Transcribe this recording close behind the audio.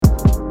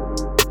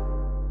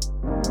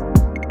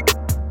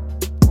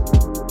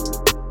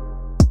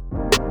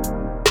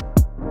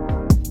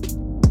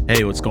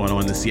Hey, what's going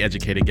on? This is the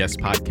Educated Guest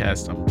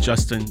Podcast. I'm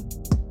Justin,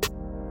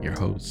 your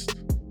host.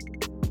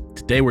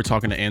 Today we're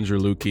talking to Andrew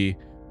Luecke.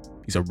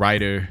 He's a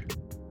writer,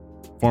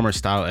 former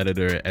style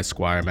editor at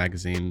Esquire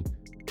magazine,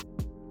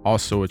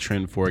 also a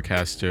trend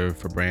forecaster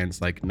for brands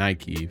like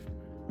Nike,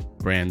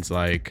 brands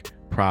like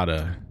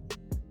Prada.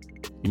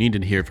 You need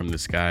to hear from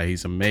this guy.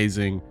 He's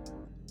amazing.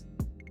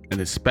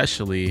 And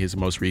especially his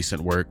most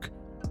recent work,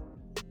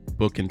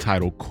 book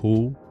entitled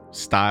Cool,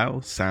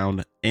 Style,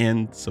 Sound,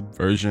 and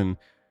Subversion.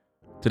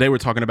 Today we're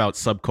talking about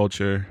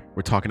subculture.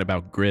 We're talking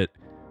about grit.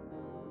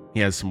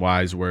 He has some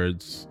wise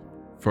words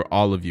for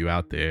all of you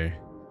out there,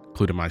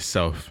 including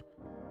myself.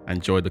 I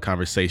enjoyed the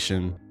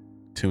conversation.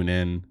 Tune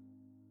in.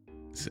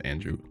 This is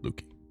Andrew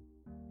Luecke.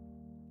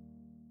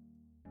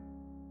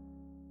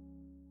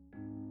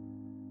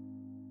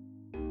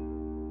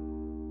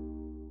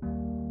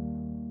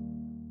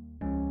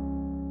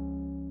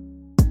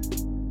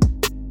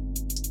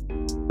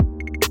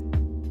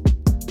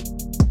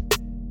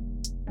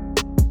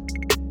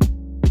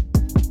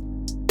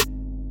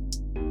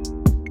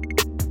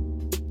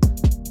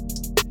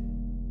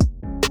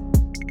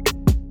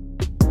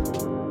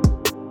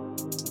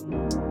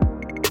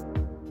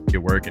 Your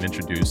work and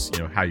introduce,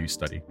 how you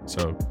study.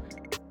 So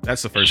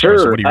that's the first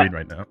question. What are you reading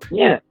right now?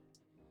 Yeah,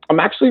 I'm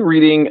actually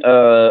reading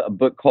a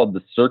book called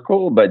The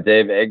Circle by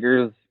Dave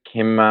Eggers.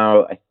 Came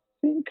out, I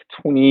think,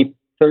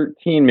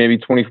 2013, maybe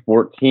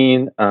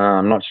 2014.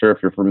 I'm not sure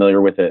if you're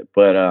familiar with it,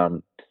 but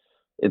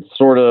it's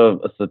sort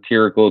of a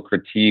satirical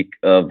critique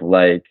of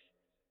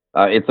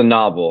it's a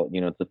novel,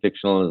 it's a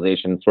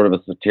fictionalization, sort of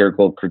a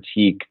satirical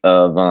critique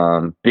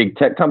of big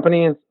tech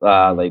companies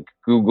like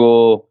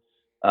Google,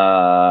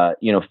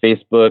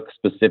 Facebook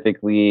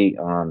specifically.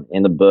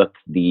 In the book,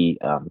 the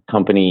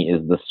company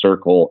is The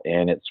Circle,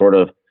 and it sort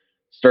of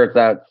starts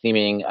out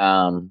seeming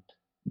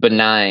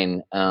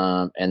benign,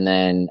 and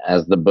then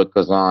as the book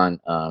goes on,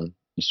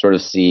 you sort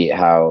of see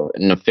how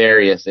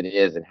nefarious it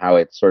is and how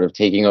it's sort of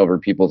taking over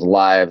people's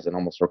lives and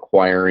almost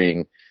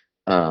requiring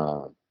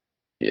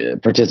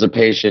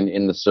participation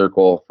in the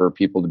circle for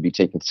people to be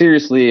taken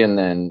seriously. And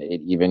then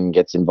it even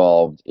gets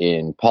involved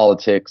in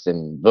politics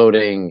and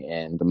voting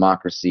and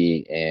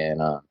democracy. And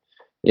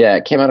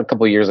it came out a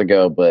couple of years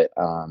ago, but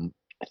I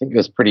think it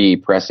was pretty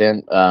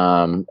prescient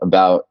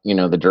about,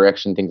 the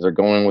direction things are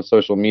going with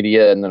social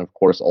media. And then, of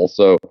course,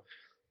 also,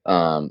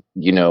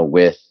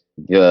 with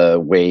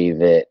the way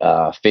that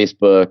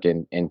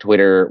Facebook and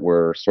Twitter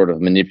were sort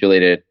of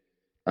manipulated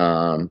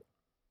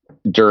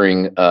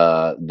during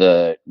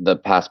the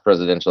past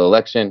presidential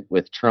election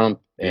with Trump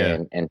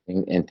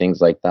and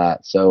things like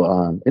that.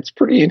 So it's a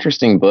pretty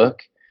interesting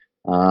book.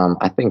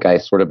 I think I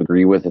sort of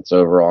agree with its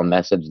overall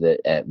message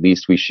that at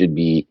least we should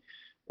be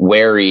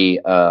wary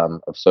of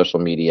social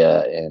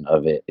media and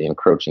of it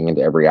encroaching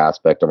into every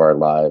aspect of our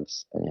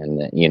lives.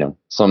 And that,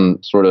 some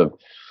sort of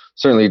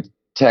certainly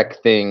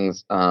tech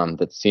things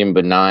that seem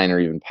benign or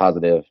even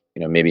positive,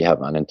 maybe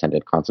have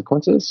unintended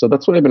consequences. So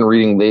that's what I've been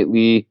reading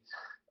lately.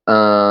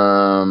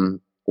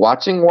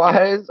 Watching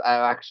wise,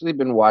 I've actually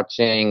been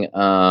watching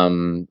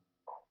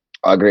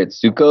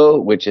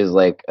Aggretsuko, which is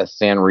like a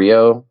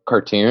Sanrio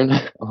cartoon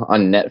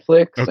on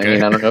Netflix. Okay. I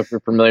mean, I don't know if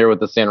you're familiar with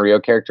the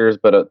Sanrio characters,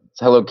 but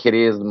Hello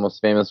Kitty is the most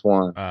famous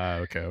one.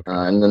 Okay.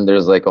 And then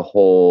there's like a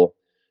whole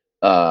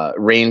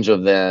range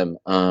of them.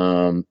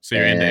 So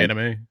you're into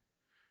anime?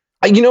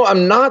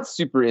 I'm not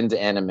super into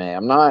anime.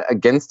 I'm not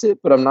against it,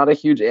 but I'm not a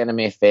huge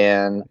anime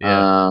fan.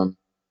 Yeah.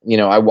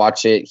 I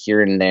watch it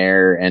here and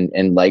there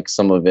and like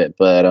some of it,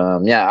 but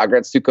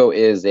Aggretsuko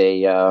is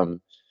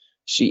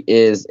she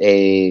is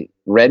a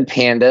red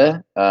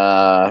panda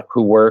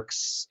who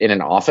works in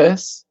an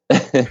office,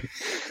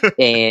 and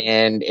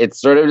it's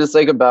sort of just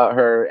like about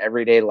her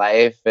everyday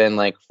life and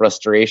like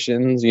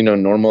frustrations,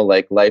 normal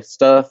like life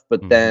stuff.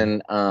 But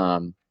then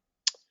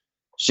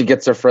she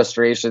gets her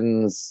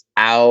frustrations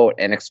out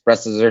and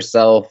expresses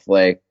herself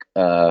like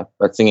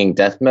singing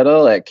death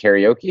metal at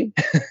karaoke.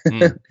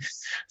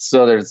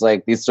 So there's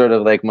like these sort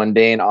of like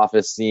mundane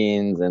office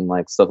scenes and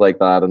like stuff like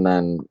that, and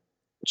then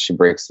she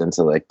breaks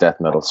into like death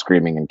metal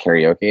screaming and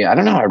karaoke. I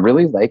don't know, I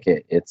really like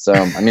it. It's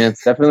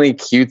it's definitely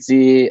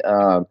cutesy,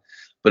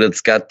 but it's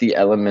got the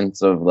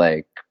elements of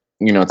like,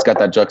 it's got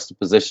that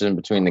juxtaposition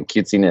between the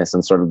cutesiness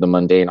and sort of the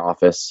mundane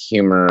office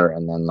humor,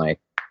 and then like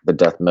the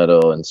death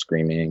metal and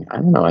screaming. I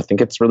don't know, I think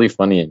it's really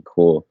funny and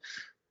cool.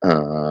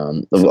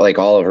 Like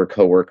all of her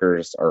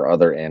coworkers are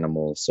other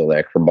animals, so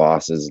like her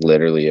boss is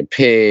literally a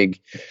pig,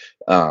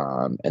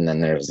 and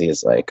then there's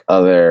these like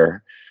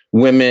other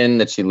women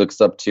that she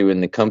looks up to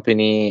in the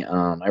company.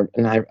 I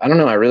don't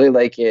know, I really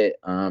like it.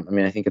 I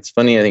think it's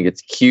funny, I think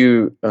it's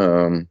cute.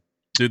 Dude,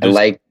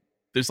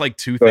 there's like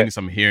two things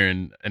I'm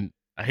hearing, and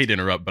I hate to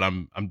interrupt, but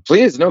I'm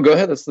please, no, go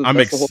ahead.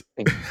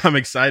 I'm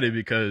excited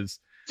because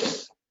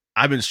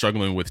I've been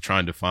struggling with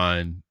trying to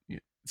find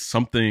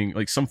something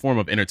like some form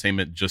of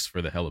entertainment just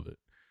for the hell of it.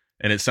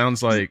 And it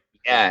sounds like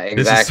exactly.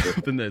 This is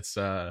something that's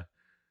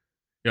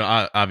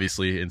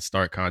obviously in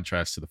stark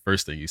contrast to the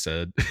first thing you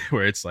said,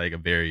 where it's like a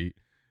very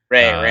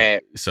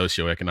right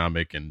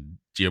socioeconomic and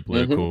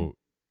geopolitical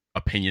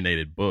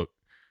opinionated book.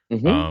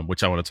 Mm-hmm.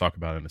 which I want to talk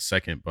about in a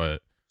second.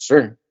 But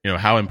Sure.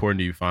 how important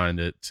do you find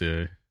it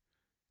to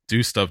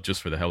do stuff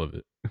just for the hell of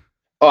it?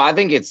 Oh, I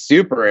think it's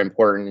super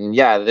important. And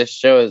yeah, this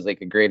show is like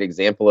a great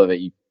example of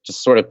it. You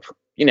just sort of,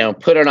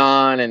 put it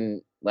on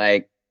and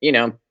like,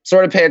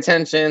 sort of pay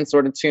attention,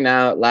 sort of tune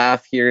out,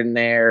 laugh here and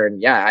there.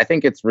 And yeah, I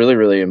think it's really,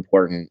 really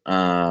important.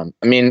 I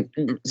mean,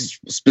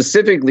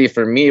 specifically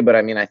for me, but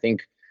I mean, I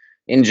think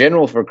in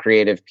general for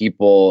creative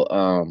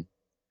people,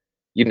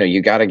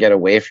 you got to get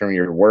away from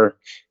your work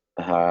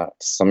to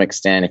some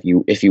extent.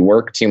 If you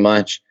work too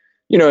much,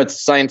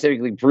 it's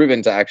scientifically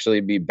proven to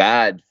actually be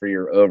bad for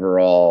your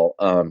overall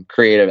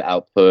creative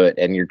output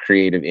and your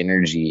creative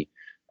energy.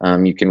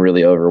 You can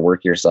really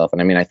overwork yourself.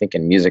 And I mean, I think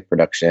in music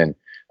production,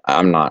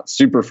 I'm not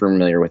super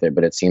familiar with it,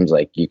 but it seems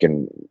like you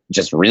can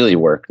just really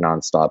work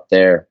nonstop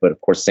there. But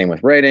of course, same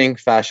with writing,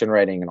 fashion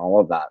writing, and all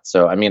of that.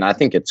 So, I mean, I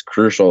think it's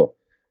crucial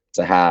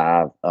to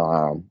have.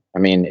 I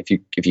mean, if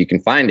you can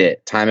find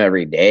it, time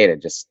every day to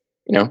just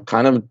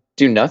kind of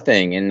do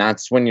nothing, and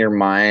that's when your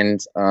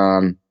mind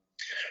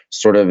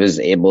sort of is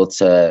able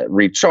to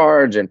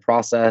recharge and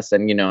process.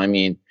 And I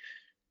mean,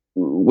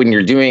 when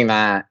you're doing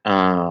that,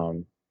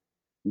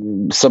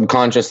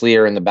 subconsciously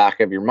or in the back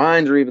of your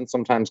mind, or even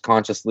sometimes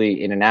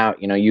consciously in and out,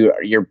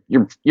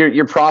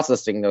 you're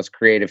processing those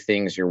creative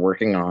things you're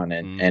working on,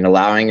 and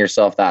allowing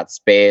yourself that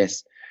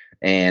space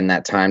and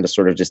that time to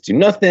sort of just do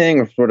nothing,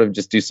 or sort of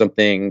just do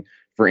something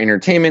for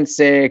entertainment's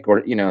sake,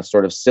 or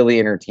sort of silly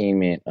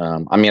entertainment.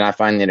 I mean, I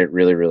find that it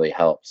really, really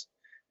helps.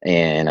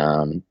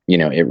 And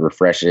it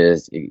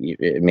refreshes,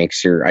 it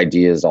makes your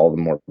ideas all the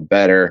more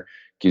better,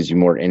 gives you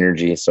more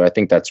energy. So I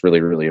think that's really,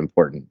 really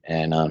important.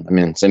 And I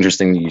mean, it's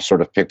interesting that you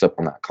sort of picked up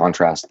on that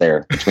contrast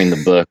there between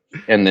the book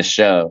and the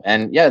show.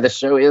 And yeah, the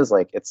show is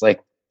it's like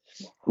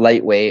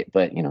lightweight,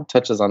 but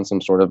touches on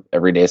some sort of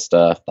everyday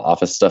stuff. The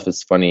office stuff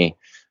is funny.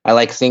 I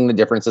like seeing the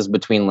differences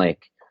between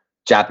like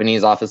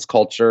Japanese office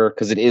culture,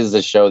 because it is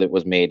a show that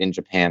was made in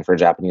Japan for a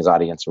Japanese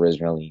audience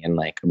originally, and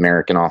like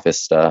American office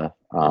stuff.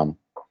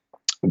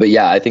 But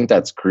yeah, I think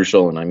that's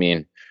crucial. And I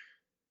mean,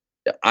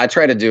 I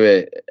try to do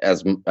it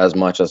as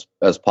much as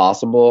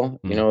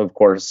possible. Of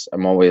course,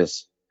 I'm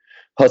always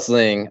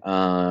hustling,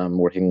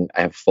 working.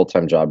 I have a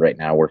full-time job right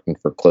now working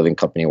for a clothing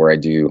company where I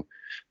do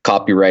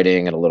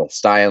copywriting and a little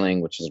styling,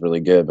 which is really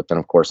good. But then,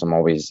 of course, I'm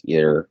always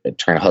either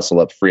trying to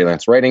hustle up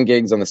freelance writing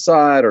gigs on the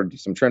side, or do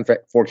some trend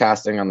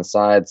forecasting on the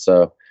side.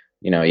 So,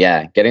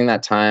 yeah, getting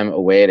that time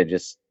away to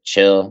just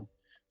chill,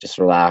 just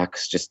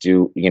relax, just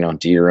do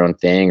your own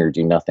thing or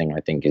do nothing, I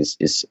think is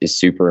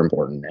super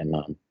important. And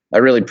I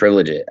really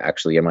privilege it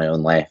actually in my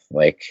own life.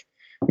 Like,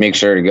 make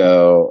sure to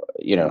go,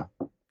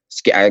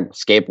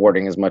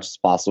 skateboarding as much as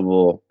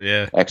possible.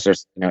 Yeah.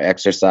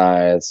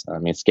 Exercise. I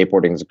mean,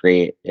 skateboarding is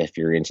great if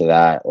you're into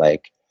that.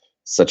 Like,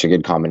 such a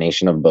good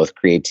combination of both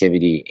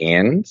creativity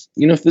and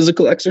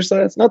physical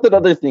exercise. Not that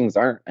other things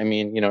aren't. I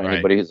mean,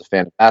 anybody who's a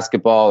fan of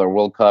basketball or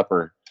World Cup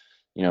or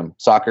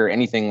soccer,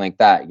 anything like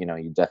that, you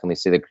definitely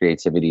see the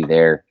creativity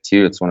there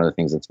too. It's one of the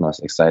things that's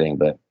most exciting.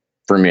 But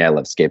for me, I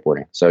love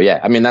skateboarding. So yeah,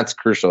 I mean, that's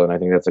crucial. And I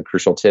think that's a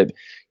crucial tip,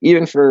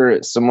 even for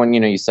someone,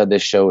 you said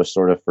this show is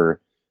sort of for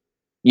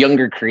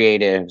younger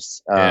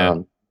creatives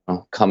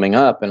coming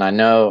up. And I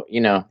know,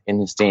 in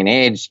this day and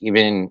age,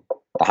 even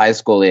the high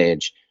school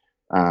age,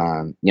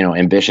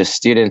 ambitious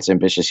students,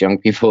 ambitious young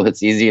people,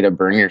 it's easy to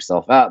burn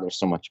yourself out. There's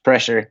so much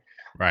pressure.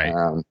 Right.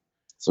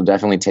 So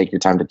definitely take your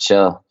time to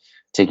chill.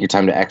 Take your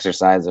time to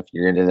exercise if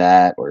you're into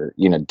that, or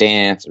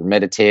dance or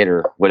meditate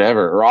or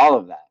whatever, or all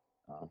of that.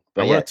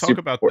 But I want to talk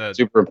about that.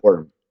 Super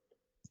important.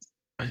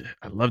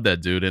 I love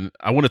that, dude, and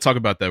I want to talk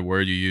about that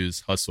word you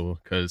use, hustle,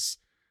 because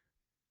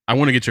I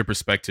want to get your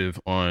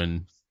perspective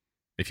on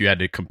if you had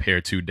to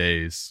compare 2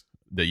 days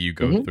that you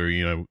go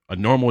through. A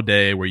normal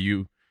day where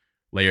you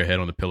lay your head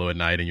on the pillow at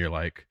night and you're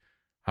like,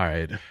 "All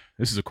right,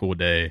 this is a cool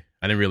day.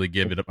 I didn't really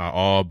give it my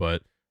all,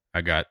 but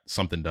I got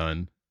something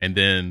done." And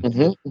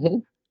then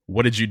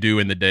what did you do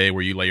in the day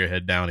where you lay your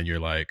head down and you're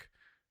like,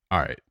 all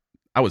right,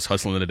 I was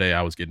hustling today.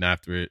 I was getting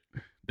after it.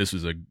 This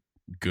was a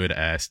good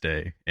ass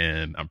day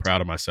and I'm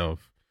proud of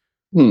myself.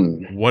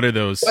 What are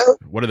those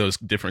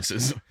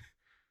differences?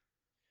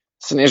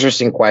 It's an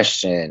interesting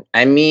question.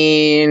 I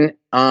mean,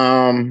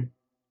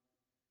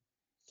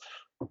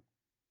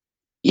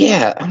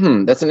 yeah,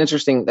 that's an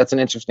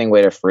interesting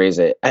way to phrase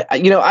it. I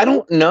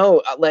don't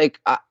know. Like,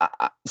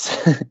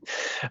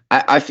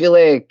 I feel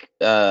like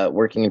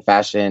working in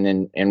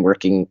fashion and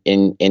working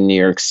in New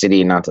York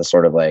City, not to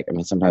sort of like, I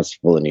mean, sometimes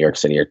people in New York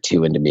City are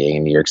too into being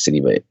in New York City,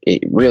 but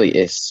it really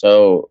is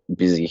so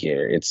busy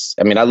here.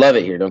 I mean, I love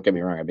it here. Don't get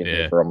me wrong. I've been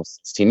here for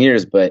almost 16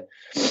 years, but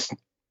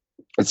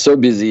it's so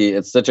busy.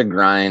 It's such a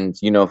grind,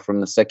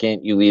 from the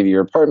second you leave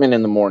your apartment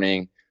in the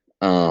morning,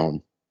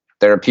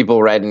 there are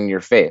people right in your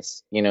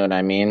face. You know what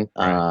I mean?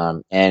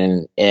 Right.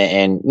 And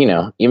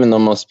even though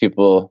most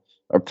people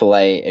are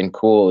polite and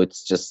cool,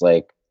 it's just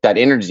like that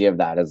energy of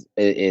that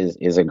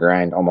is a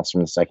grind almost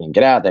from the second you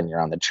get out. Then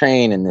you're on the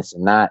train and this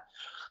and that.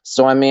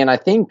 So, I mean, I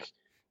think,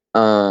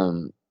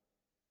 you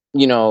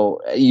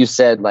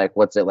said like,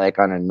 what's it like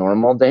on a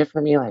normal day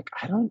for me? Like,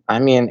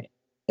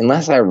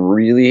 unless I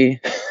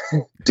really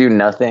do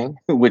nothing,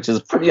 which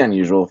is pretty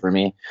unusual for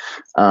me.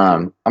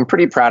 I'm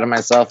pretty proud of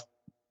myself.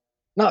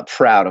 Not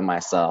proud of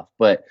myself,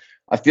 but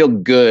I feel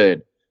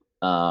good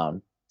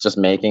just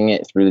making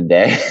it through the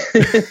day.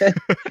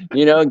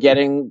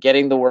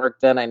 Getting the work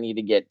done I need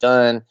to get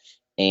done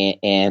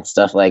and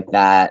stuff like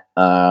that.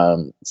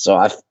 So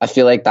I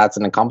feel like that's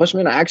an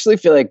accomplishment. I actually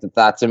feel like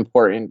that's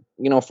important,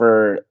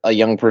 for a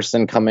young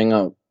person coming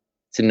up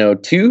to know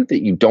too,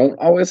 that you don't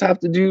always have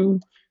to do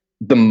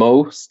the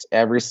most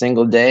every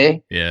single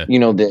day. Yeah.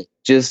 That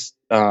just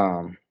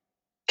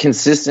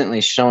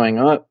consistently showing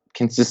up,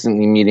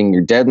 consistently meeting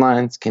your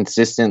deadlines,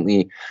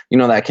 consistently,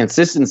 that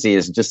consistency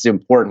is just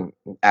important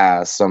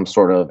as some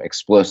sort of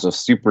explosive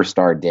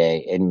superstar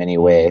day in many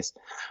ways.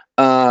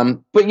 But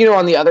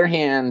on the other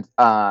hand,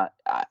 I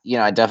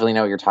definitely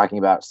know what you're talking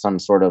about. Some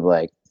sort of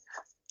like,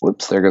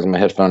 whoops, there goes my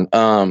headphone.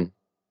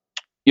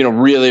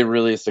 Really,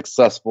 really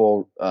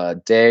successful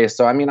day.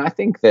 So, I mean, I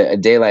think that a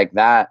day like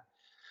that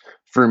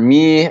for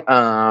me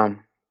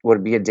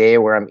would be a day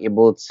where I'm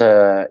able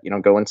to,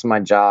 go into my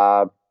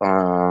job,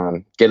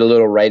 get a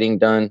little writing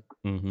done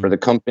for the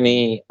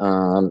company.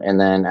 And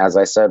then, as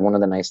I said, one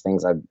of the nice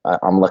things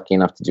I'm lucky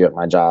enough to do at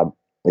my job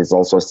is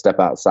also step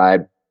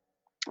outside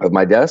of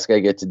my desk. I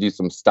get to do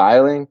some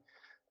styling,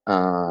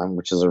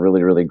 which is a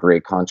really, really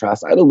great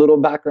contrast. I had a little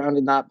background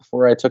in that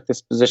before I took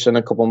this position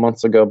a couple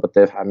months ago, but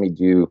they've had me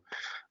do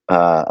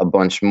a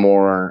bunch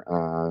more.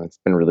 It's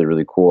been really,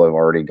 really cool. I've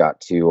already got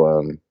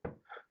to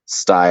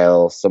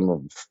style some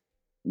of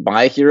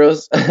my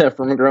heroes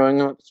from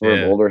growing up, sort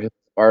of older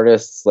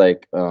artists.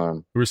 Like,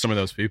 who are some of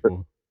those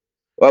people?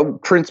 Well,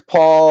 Prince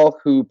Paul,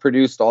 who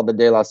produced all the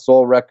De La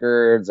Soul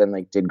records and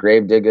like did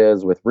Grave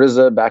Diggers with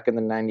RZA back in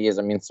the 90s.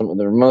 I mean, some of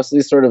them are mostly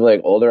sort of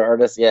like older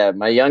artists. Yeah,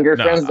 my younger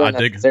friends don't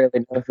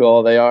necessarily know who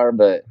all they are,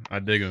 but I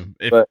dig them.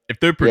 If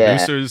they're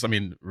producers, I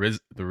mean,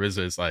 the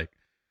RZA is like,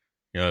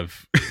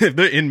 if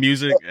they're in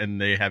music and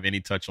they have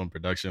any touch on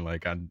production,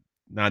 like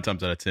 9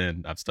 times out of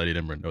 10, I've studied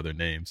them or know their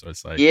name. So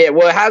it's like,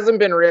 well, it hasn't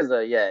been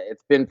RZA yet.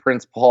 It's been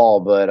Prince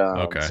Paul, but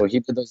so he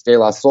did those De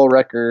La Soul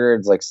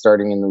records, like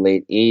starting in the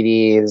late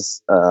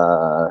 80s.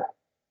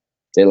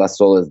 De La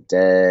Soul is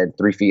Dead.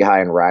 3 Feet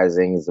High and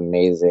Rising is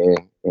amazing.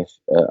 If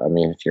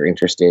you're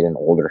interested in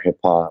older hip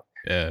hop,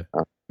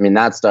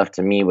 that stuff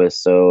to me was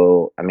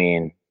so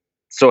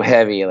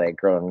heavy. Like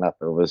growing up,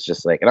 it was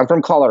just like, and I'm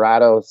from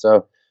Colorado,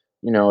 so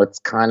it's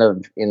kind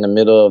of in the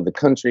middle of the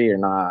country. You're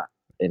not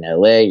in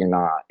LA, you're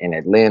not in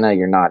Atlanta,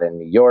 you're not in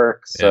New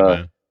York.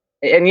 So,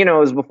 and it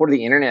was before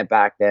the internet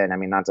back then. I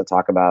mean, not to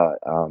talk about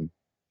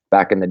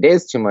back in the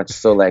days too much.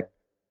 So like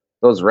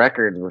those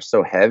records were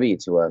so heavy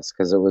to us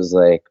because it was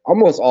like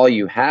almost all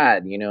you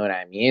had, you know what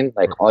I mean?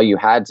 Like all you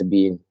had to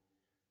be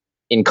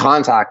in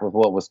contact with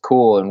what was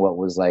cool and what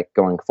was like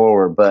going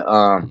forward. But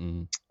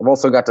I've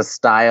also got to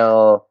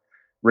style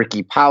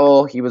Ricky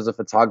Powell. He was a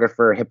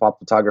photographer, hip hop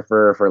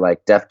photographer for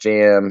like Def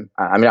Jam.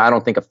 I mean, I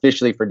don't think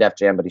officially for Def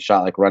Jam, but he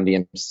shot like Run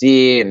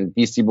DMC and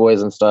Beastie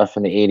Boys and stuff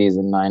in the 80s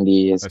and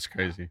 90s. That's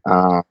crazy.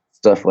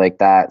 Stuff like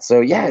that.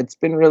 So yeah, it's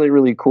been really,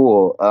 really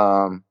cool.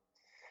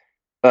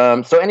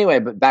 So anyway,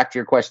 but back to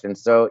your question.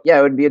 So yeah,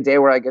 it would be a day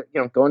where I get,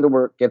 go into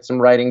work, get some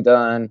writing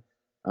done,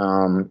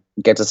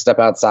 get to step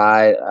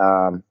outside,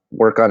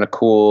 work on a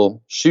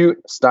cool shoot,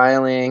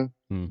 styling.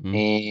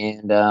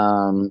 And,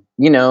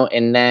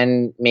 and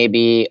then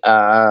maybe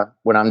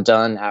when I'm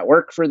done at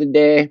work for the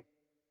day,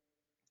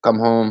 come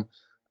home,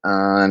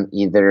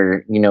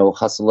 either,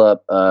 hustle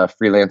up a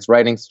freelance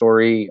writing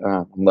story.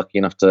 I'm lucky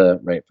enough to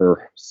write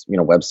for,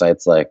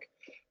 websites like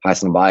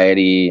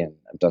Highsnobiety, and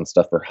I've done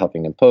stuff for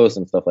Huffington Post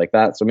and stuff like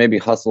that. So maybe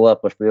hustle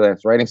up a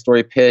freelance writing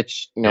story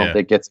pitch, if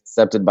it gets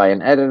accepted by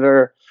an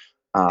editor.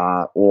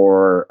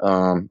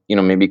 Or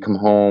maybe come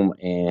home,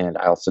 and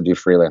I also do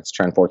freelance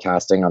trend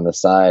forecasting on the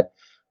side.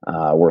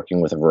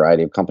 Working with a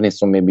variety of companies.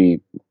 So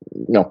maybe,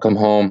 come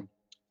home,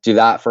 do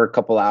that for a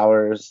couple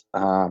hours.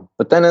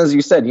 But then, as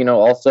you said,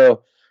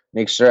 also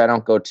make sure I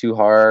don't go too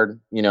hard,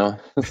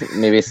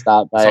 maybe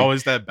stop by. It's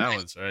always that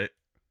balance, right?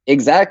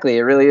 Exactly.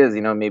 It really is,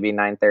 maybe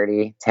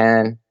 9:30,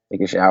 10,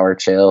 take a shower,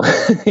 chill,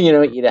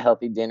 eat a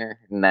healthy dinner,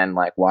 and then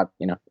like watch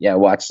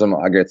some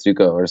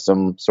Agretsuko or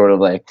some sort of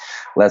like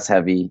less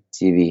heavy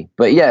TV.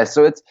 But yeah,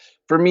 so it's,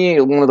 for me,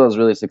 one of those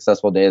really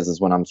successful days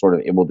is when I'm sort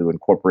of able to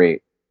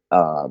incorporate,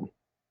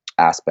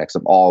 aspects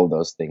of all of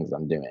those things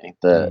I'm doing.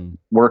 The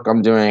work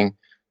I'm doing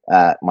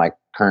at my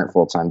current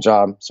full-time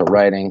job, so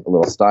writing, a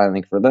little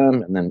styling for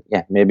them, and then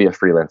maybe a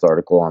freelance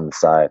article on the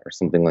side or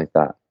something like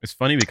that. It's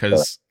funny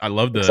because I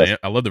love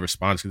the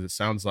response, because it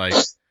sounds like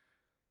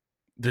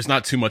there's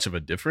not too much of a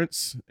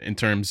difference in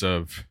terms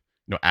of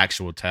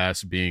actual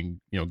tasks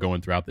being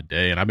going throughout the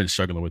day. And I've been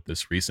struggling with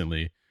this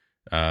recently.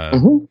 I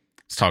was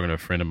talking to a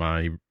friend of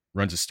mine. He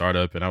runs a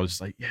startup, and I was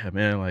just like, yeah,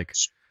 man, like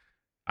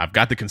I've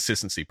got the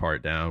consistency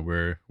part down.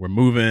 We're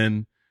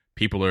moving.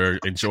 People are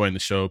enjoying the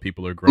show.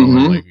 People are growing,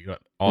 like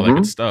all that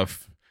good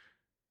stuff.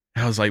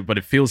 And I was like, but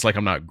it feels like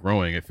I'm not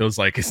growing. It feels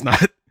like it's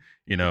not,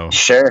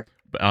 Sure.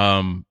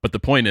 But the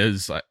point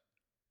is,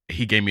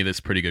 he gave me this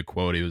pretty good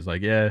quote. He was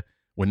like, yeah,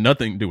 when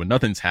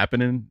nothing's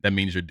happening, that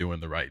means you're doing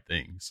the right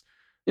things.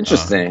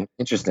 Interesting.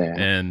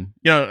 And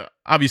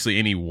obviously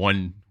any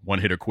one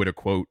hitter quitter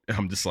quote,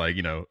 I'm just like,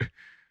 you gotta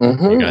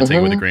take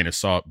it with a grain of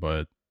salt,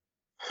 but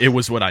it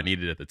was what I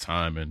needed at the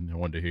time, and I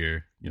wanted to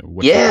hear,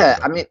 what. Yeah,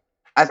 I mean,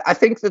 I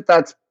think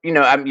that's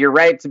you're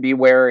right to be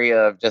wary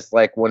of just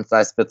like one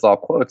size fits all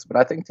quotes, but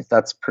I think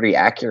that's pretty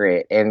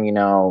accurate. And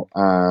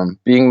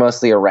being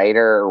mostly a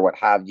writer or what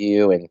have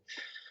you, and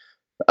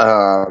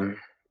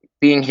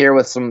being here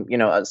with some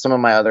of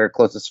my other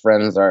closest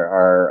friends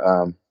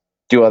are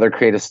do other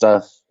creative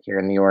stuff here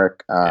in New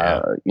York.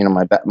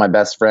 My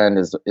best friend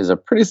is a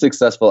pretty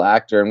successful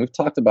actor, and we've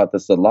talked about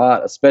this a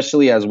lot,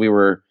 especially as we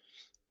were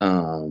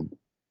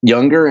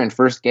younger and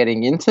first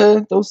getting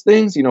into those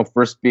things.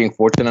 First being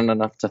fortunate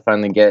enough to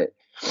finally get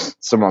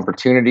some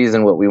opportunities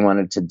in what we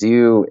wanted to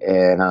do,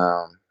 and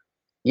I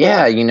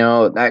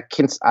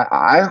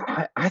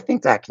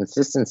think that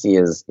consistency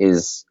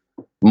is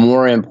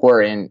more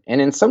important,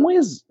 and in some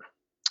ways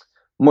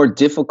more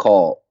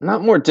difficult,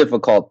 not more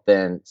difficult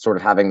than sort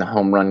of having the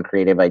home run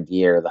creative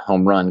idea or the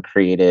home run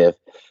creative,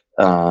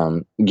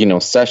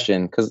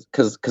 session. Cause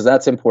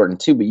that's important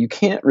too, but you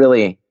can't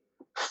really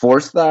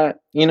force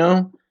that,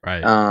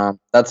 Right.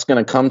 That's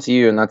going to come to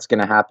you and that's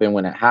going to happen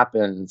when it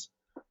happens.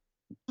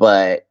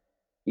 But,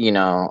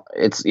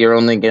 you're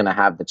only going to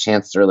have the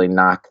chance to really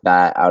knock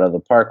that out of the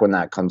park when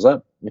that comes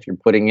up, if you're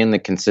putting in the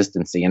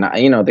consistency. And,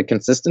 the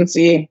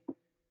consistency,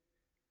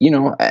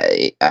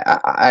 I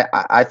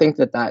think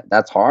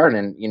that's hard.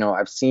 And,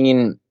 I've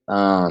seen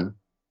over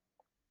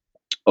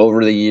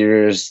the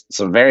years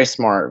some very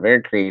smart,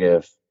 very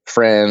creative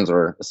friends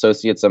or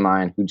associates of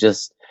mine who they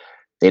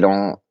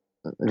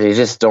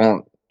just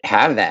don't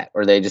have that,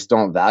 or they just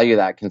don't value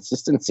that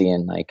consistency.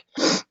 And like,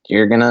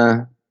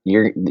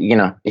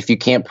 if you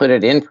can't put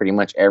it in pretty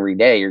much every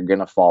day, you're going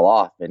to fall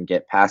off and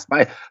get passed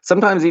by,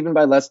 sometimes even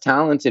by less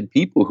talented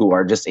people who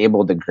are just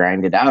able to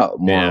grind it out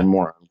more and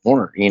more and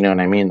more. You know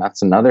what I mean?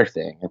 That's another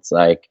thing. It's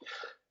like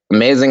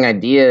amazing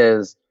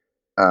ideas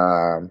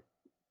are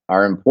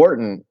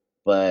important,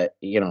 but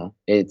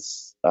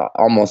it's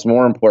almost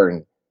more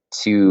important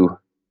to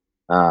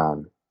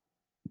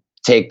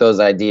take those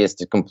ideas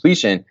to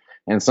completion.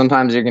 And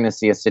sometimes you're going to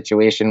see a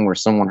situation where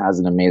someone has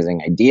an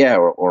amazing idea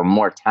or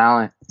more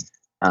talent,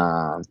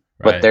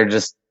 but they're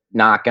just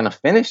not going to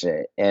finish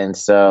it. And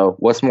so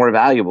what's more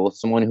valuable?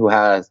 Someone who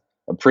has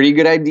a pretty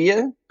good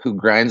idea, who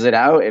grinds it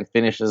out and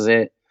finishes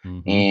it,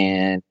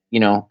 and,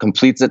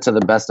 completes it to the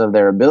best of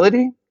their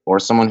ability, or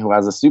someone who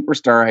has a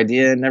superstar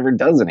idea and never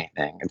does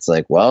anything. It's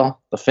like,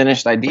 well, the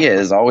finished idea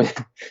is always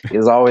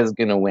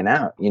going to win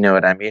out. You know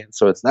what I mean?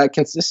 So it's that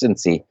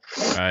consistency,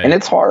 and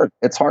it's hard.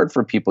 It's hard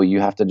for people.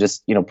 You have to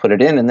just, put it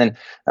in. And then,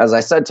 as I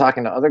said,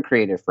 talking to other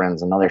creative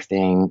friends, another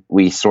thing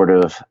we sort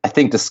of, I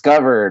think,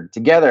 discovered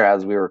together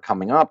as we were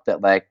coming up,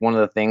 that like one of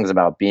the things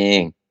about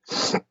being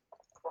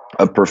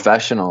a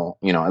professional,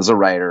 as a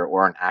writer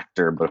or an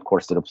actor, but of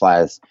course it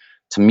applies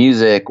to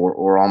music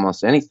or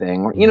almost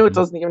anything, or, it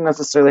doesn't even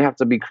necessarily have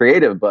to be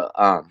creative, but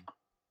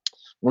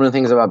one of the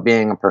things about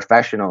being a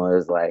professional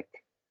is like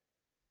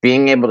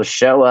being able to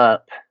show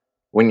up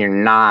when you're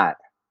not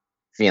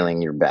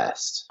feeling your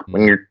best,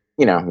 when you're,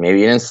 maybe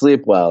you didn't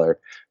sleep well, or it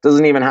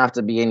doesn't even have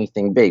to be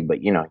anything big,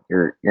 but you're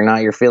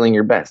feeling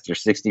your best. You're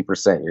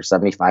 60%, you're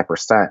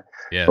 75%.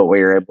 Yeah. But what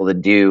you're able to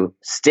do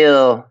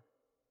still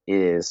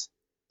is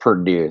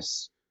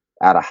produce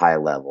at a high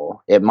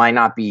level. It might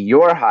not be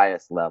your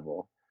highest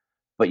level,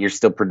 but you're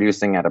still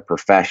producing at a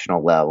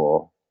professional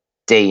level,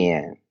 day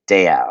in,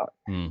 day out,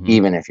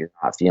 even if you're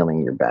not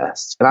feeling your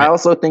best. And I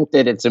also think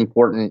that it's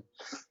important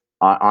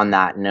on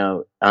that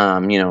note.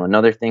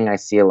 Another thing I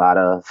see a lot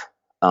of,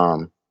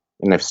 and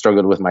I've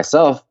struggled with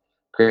myself,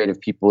 creative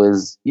people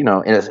is,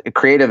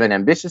 creative and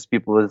ambitious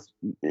people is,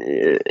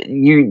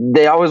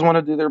 they always want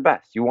to do their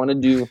best. You want to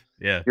do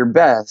your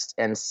best.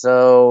 And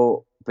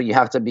so, but you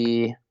have to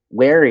be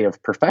wary of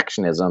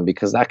perfectionism,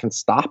 because that can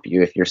stop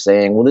you if you're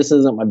saying, well, this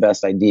isn't my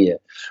best idea,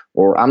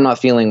 or I'm not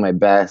feeling my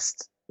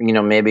best,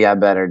 maybe I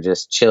better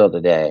just chill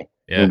today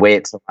and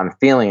wait till I'm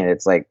feeling it.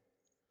 It's like,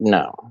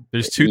 no.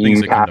 There's two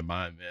things that come to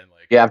mind, man.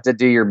 Like, you have to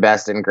do your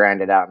best and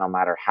grind it out no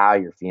matter how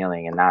you're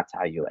feeling, and that's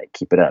how you like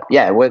keep it up.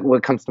 Yeah,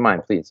 what comes to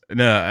mind, please?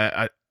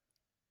 No,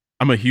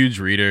 I'm a huge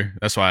reader.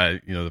 That's why,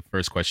 the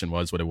first question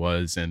was what it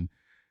was. And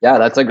yeah,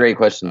 that's a great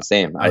question.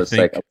 Same. I was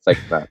like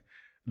that.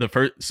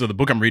 The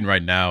book I'm reading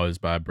right now is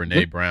by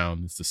Brene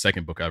Brown. It's the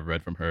second book I've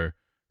read from her.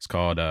 It's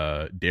called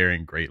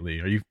Daring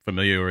Greatly. Are you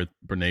familiar with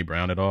Brene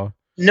Brown at all?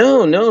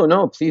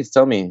 No. Please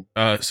tell me.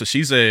 So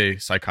she's a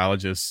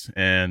psychologist,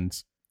 and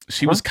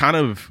she was kind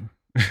of,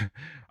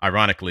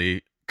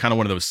 ironically, kind of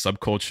one of those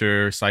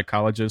subculture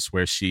psychologists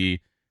where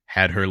she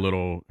had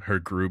her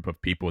group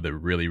of people that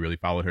really, really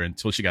followed her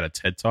until she got a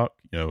TED Talk.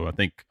 I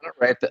think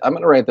I'm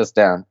gonna write this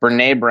down.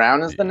 Brene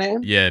Brown is the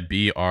name? Yeah,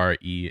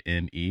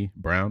 Brene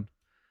Brown.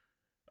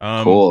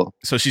 Cool.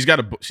 So she's got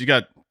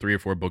 3 or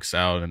 4 books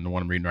out, and the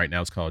one I'm reading right now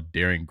is called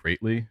Daring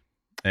Greatly,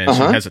 and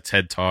she has a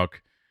TED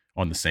Talk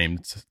on the same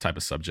type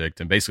of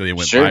subject, and basically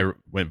it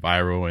went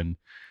viral, and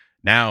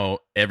now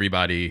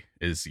everybody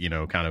is, you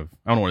know, kind of,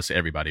 I don't want to say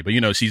everybody, but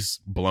you know, she's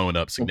blown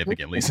up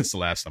significantly since the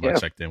last time I Yeah,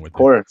 checked in with of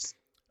her. course.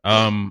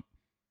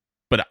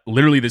 But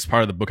literally this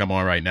part of the book I'm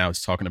on right now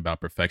is talking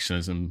about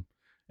perfectionism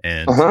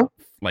and Uh-huh.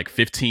 like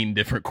 15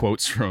 different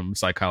quotes from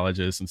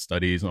psychologists and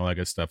studies and all that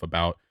good stuff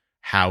about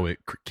how it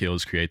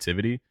kills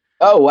creativity.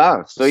 Oh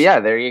wow. So yeah,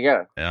 there you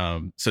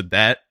go. So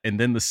that, and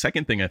then the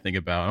second thing I think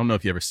about, I don't know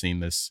if you ever seen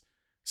this.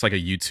 It's like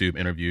a YouTube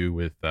interview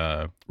with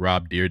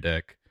Rob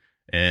Deerdeck,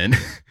 and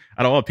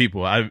out of all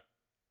people, I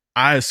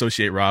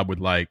associate Rob with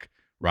like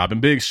Rob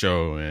and Big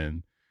Show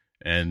and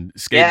Yeah.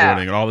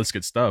 skateboarding and all this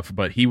good stuff.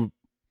 But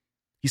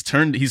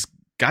he's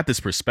got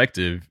this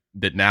perspective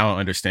that now I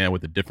understand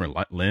with a different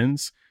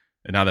lens.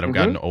 And now that I've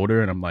gotten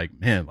older, and I'm like,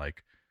 man,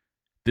 like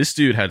this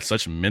dude had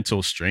such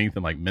mental strength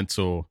and like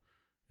mental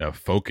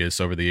focus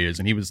over the years.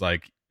 And he was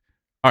like,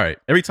 all right,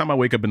 every time I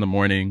wake up in the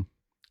morning,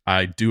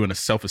 I do a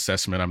self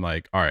assessment. I'm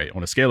like, all right,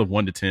 on a scale of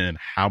 1 to 10,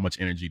 how much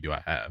energy do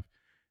I have?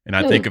 And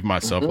I think of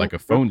myself like a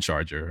phone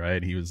charger,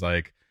 right? He was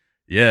like,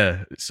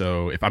 yeah.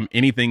 So if I'm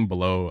anything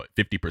below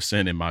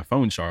 50% in my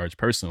phone charge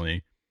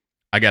personally,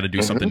 I got to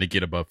do something to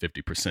get above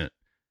 50%.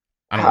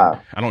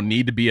 I don't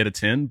need to be at a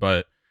 10,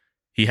 but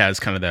he has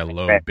kind of that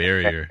low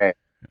barrier.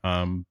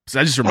 So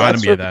that just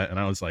reminded me of that, and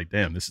I was like,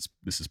 damn, this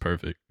is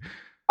perfect.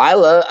 I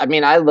love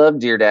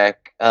Deerdeck.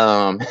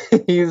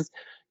 He's,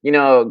 you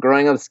know,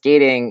 growing up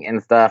skating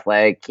and stuff,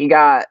 like he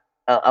got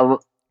a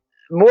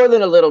more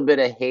than a little bit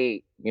of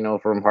hate, you know,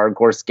 from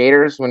hardcore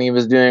skaters when he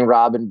was doing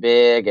Rob and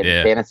Big and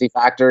Fantasy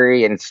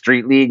Factory and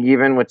Street League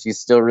even, which he's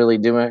still really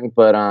doing.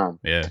 But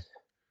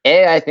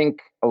I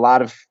think a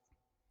lot of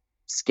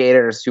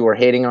skaters who are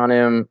hating on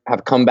him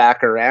have come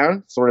back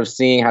around, sort of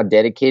seeing how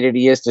dedicated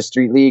he is to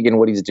Street League and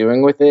what he's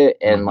doing with it,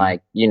 and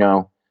like, you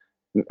know,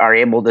 are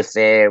able to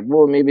say,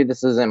 well, maybe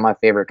this isn't my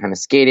favorite kind of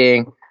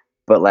skating,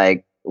 but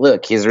like,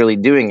 look, he's really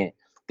doing it.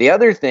 The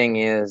other thing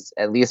is,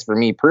 at least for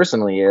me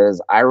personally,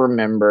 is I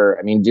remember,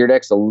 I mean,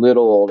 Deerdeck's a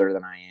little older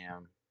than I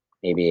am.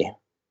 Maybe,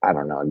 I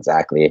don't know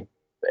exactly,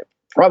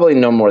 probably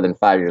no more than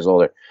 5 years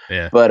older.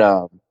 Yeah. But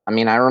I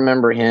mean, I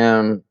remember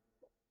him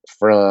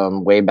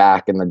from way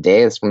back in the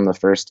days, from the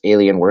first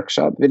Alien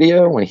Workshop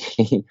video when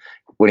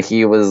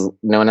he was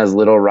known as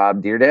Little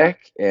Rob Deerdeck,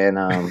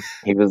 and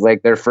he was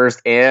like their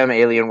first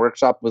Alien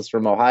Workshop was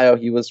from Ohio.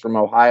 He was from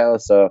Ohio,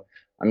 so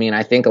I mean,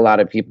 I think a lot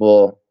of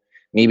people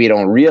maybe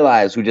don't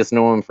realize, who just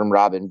know him from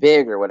Rob and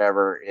Big or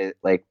whatever,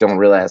 like don't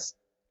realize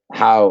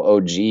how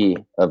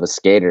OG of a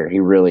skater he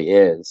really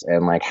is,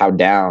 and like how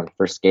down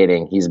for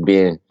skating he's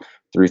been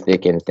through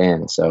thick and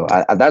thin. So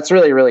that's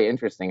really, really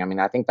interesting. I mean,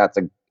 I think that's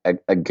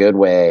a good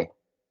way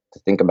to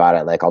think about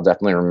it. Like, I'll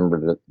definitely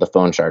remember the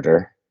phone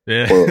charger.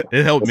 Yeah,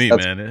 it helped me,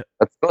 man.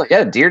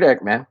 Yeah,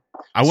 Deerdeck, man.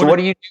 So what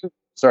do you do?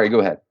 Sorry, go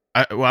ahead.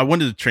 I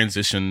wanted to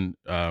transition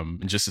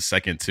in just a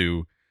second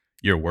to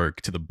your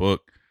work, to the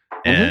book.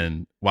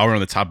 And while we're on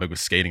the topic of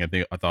skating, I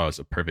thought it was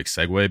a perfect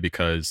segue,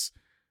 because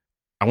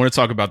I want to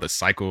talk about the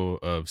cycle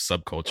of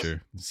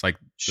subculture. It's like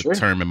the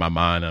term in my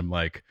mind. I'm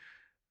like,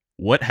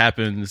 what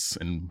happens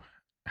and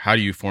how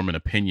do you form an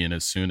opinion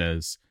as soon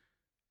as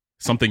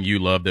something you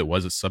love that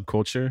was a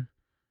subculture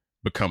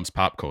becomes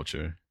pop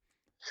culture?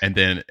 And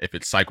then if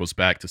it cycles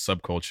back to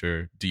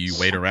subculture, do you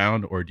wait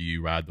around or do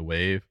you ride the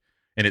wave?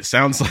 And it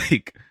sounds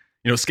like,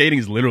 you know, skating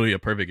is literally a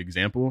perfect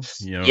example.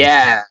 You know,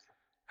 yeah.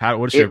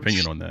 What's your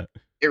opinion on that?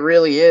 It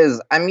really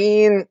is. I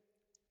mean,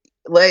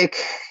 like,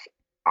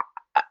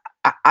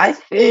 I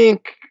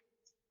think,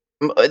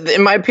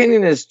 in my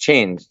opinion, has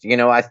changed. You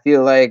know, I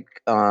feel like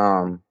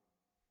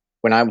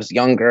when I was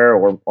younger,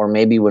 or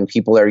maybe when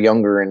people are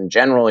younger in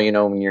general, you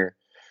know, when you're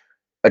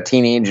a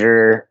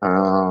teenager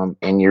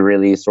and you're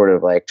really sort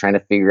of like trying to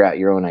figure out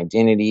your own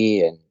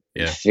identity and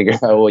figure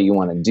out what you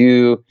want to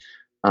do,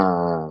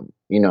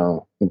 you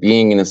know,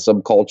 being in a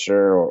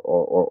subculture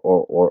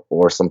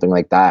or something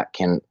like that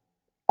can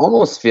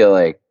almost feel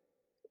like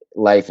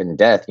life and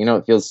death. You know,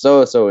 it feels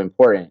so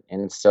important.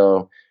 And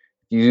so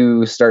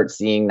you start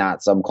seeing that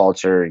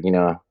subculture, you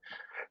know,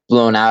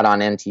 blown out on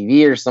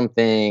MTV or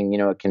something, you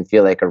know, it can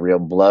feel like a real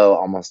blow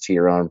almost to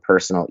your own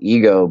personal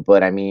ego.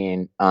 But I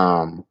mean,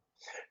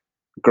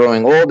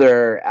 growing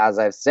older, as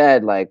I've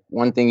said, like,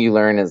 one thing you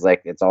learn is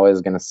like it's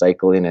always going to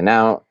cycle in and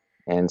out.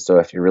 And so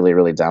if you're really,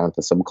 really down with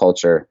the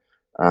subculture,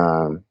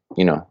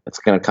 you know, it's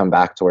going to come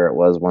back to where it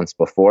was once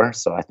before.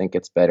 So I think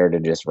it's better to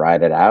just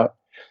ride it out.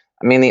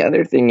 I mean, the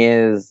other thing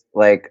is,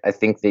 like, I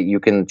think that you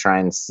can try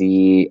and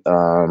see,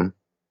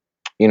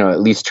 you know,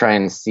 at least try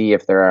and see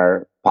if there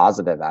are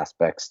positive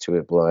aspects to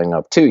it blowing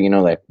up too. You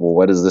know, like, well,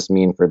 what does this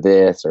mean for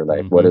this? Or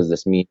like, what does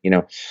this mean? You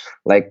know,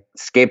 like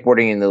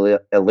skateboarding in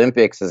the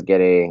Olympics is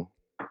getting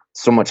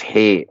so much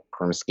hate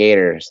from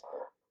skaters,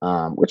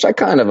 which I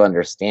kind of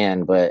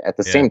understand. But at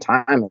the same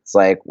time, it's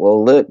like,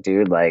 well, look,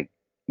 dude, like,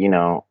 you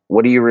know,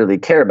 what do you really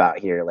care about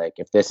here? Like,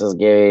 if this is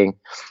giving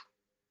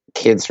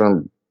kids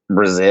from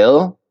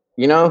Brazil,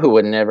 you know, who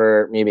would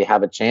never maybe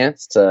have a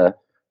chance to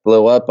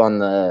blow up on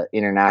the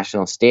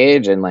international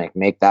stage and like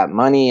make that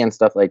money and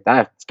stuff like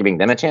that, it's giving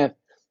them a chance.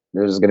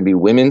 There's going to be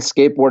women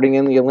skateboarding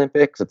in the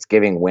Olympics. It's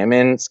giving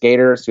women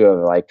skaters who have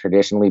like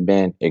traditionally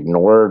been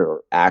ignored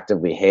or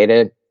actively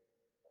hated,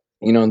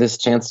 this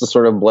chance to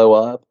sort of blow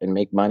up and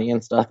make money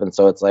and stuff. And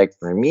so it's like,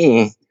 for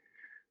me,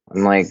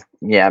 I'm like,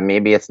 yeah,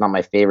 maybe it's not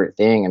my favorite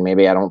thing. And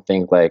maybe I don't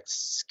think like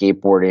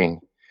skateboarding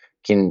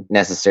can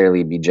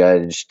necessarily be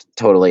judged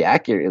totally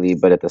accurately.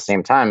 But at the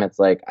same time, it's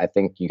like, I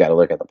think you got to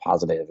look at the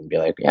positive and be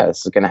like, yeah,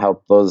 this is going to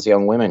help those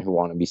young women who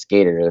want to be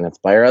skaters and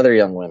inspire other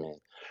young women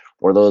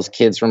or those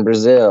kids from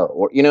Brazil,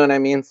 or, you know what I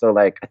mean? So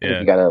like, I think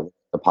you got to look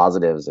at the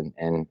positives and,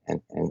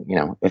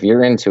 if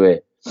you're into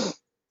it,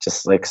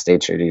 just like stay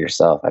true to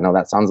yourself. I know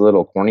that sounds a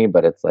little corny,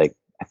 but it's like,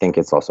 I think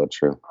it's also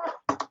true.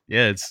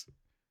 Yeah. It's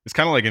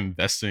kind of like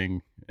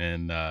investing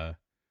in,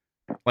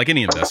 like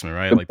any investment,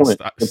 right? Good like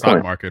point. the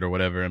stock market or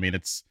whatever. I mean,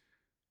 it's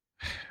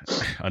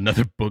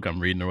another book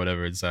I'm reading or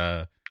whatever. It's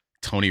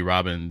Tony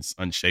Robbins'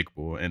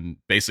 Unshakable. And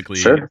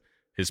basically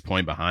his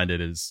point behind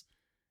it is,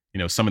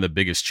 some of the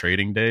biggest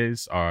trading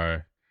days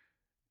are,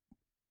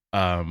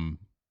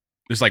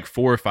 there's like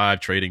 4 or 5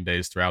 trading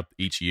days throughout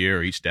each year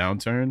or each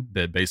downturn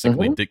that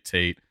basically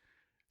dictate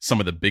some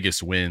of the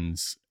biggest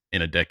wins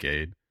in a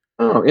decade.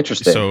 Oh,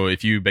 interesting. So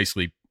if you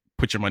basically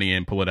put your money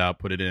in, pull it out,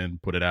 put it in,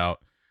 put it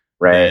out.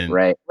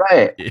 Right.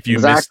 If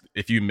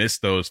you miss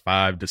those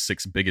 5 to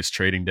 6 biggest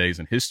trading days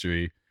in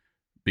history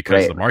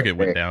because the market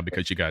went down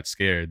because you got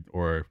scared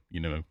or,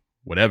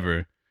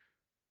 whatever,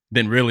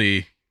 then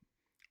really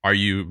are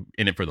you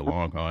in it for the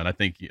long haul? And I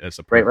think that's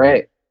a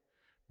perfect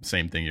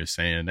same thing you're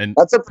saying. And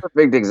that's a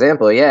perfect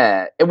example.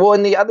 Yeah. Well,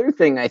 and the other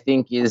thing I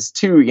think is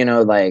too,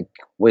 like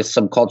with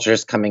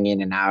subcultures coming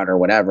in and out or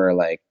whatever,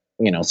 like,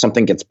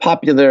 something gets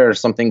popular or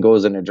something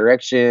goes in a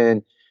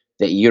direction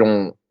that you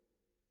don't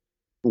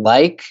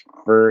like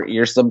for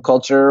your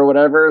subculture or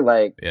whatever.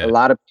 Like a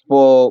lot of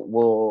people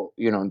will,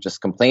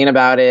 just complain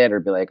about it or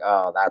be like,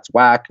 oh, that's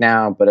whack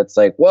now. But it's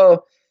like,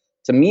 well,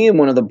 to me,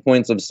 one of the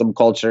points of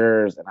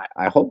subcultures, and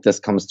I hope this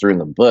comes through in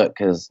the book,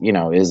 because,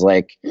 is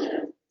like,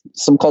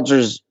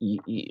 subcultures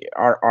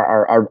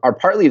are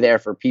partly there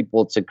for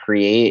people to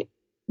create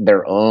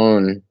their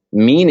own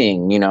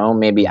meaning,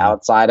 maybe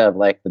outside of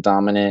like the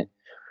dominant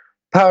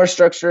power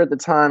structure at the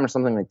time or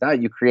something like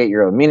that. You create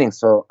your own meaning.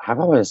 So I've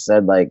always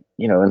said, like,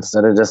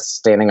 instead of just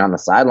standing on the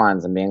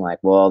sidelines and being like,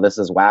 well, this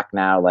is whack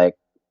now, like,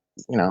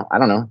 I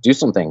don't know, do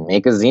something,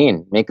 make a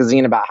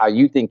zine about how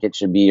you think it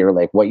should be or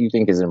like what you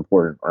think is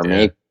important, or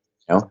make,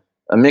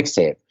 a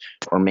mixtape,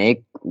 or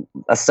make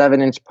a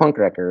 7-inch punk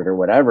record or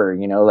whatever,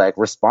 like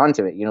respond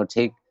to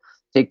it,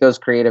 take those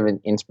creative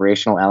and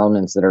inspirational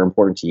elements that are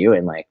important to you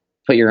and like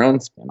put your own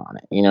spin on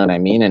it. You know what I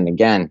mean? And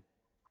again,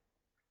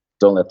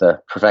 don't let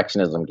the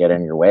perfectionism get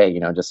in your way,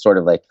 just sort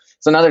of like,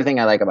 it's another thing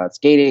I like about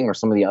skating or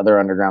some of the other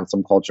underground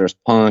subcultures,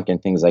 punk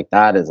and things like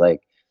that, is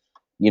like,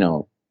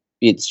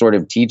 it sort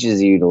of teaches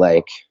you to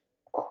like,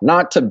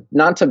 not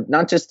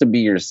just to be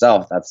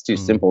yourself. That's too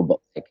simple, but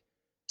like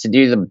to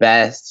do the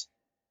best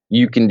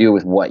you can do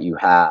with what you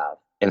have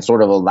and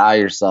sort of allow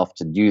yourself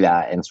to do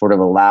that and sort of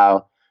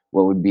allow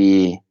what would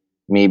be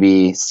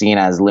maybe seen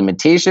as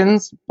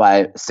limitations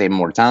by, say,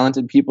 more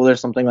talented people or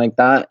something like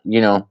that.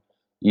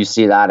 You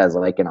see that as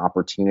like an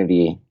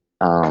opportunity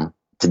to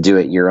do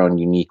it your own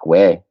unique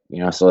way,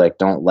 so like,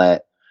 don't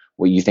let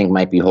what you think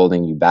might be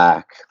holding you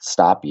back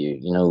stop you,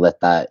 let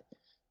that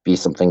be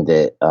something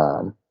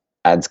that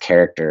adds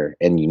character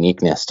and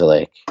uniqueness to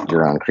like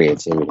your own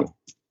creativity.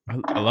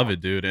 I love it,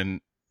 dude.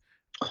 And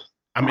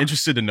I'm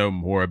interested to know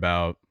more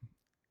about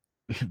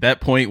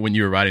that point when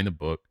you were writing the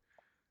book,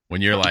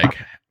 when you're like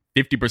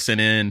 50%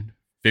 in,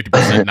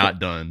 50% not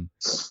done.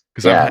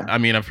 Because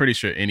I'm pretty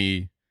sure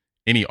any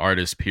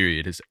artist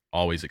period has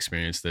always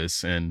experienced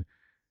this, and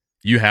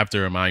you have to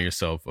remind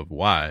yourself of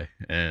why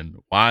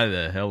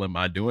the hell am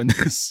I doing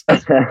this?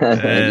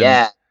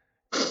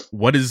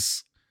 What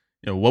is,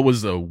 what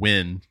was a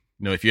win?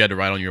 If you had to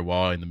write on your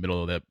wall in the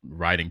middle of that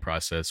writing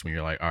process when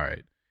you're like, all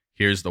right,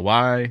 here's the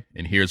why,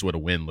 and here's what a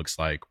win looks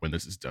like when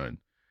this is done.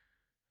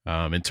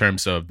 In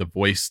terms of the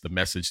voice, the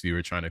message that you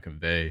were trying to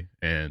convey,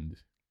 and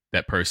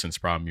that person's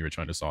problem you were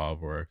trying to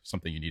solve, or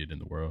something you needed in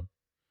the world.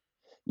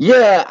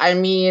 Yeah, I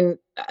mean,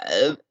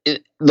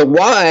 the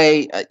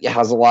why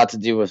has a lot to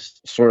do with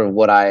sort of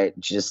what I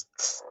just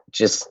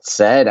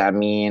said. I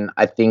mean,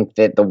 I think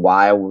that the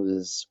why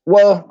was,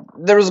 well,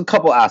 there was a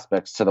couple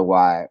aspects to the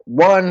why.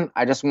 One,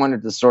 I just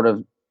wanted to sort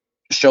of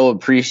show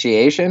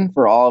appreciation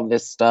for all of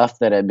this stuff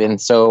that had been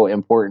so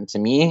important to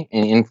me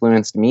and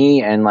influenced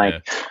me. And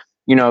like,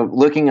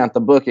 looking at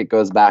the book, it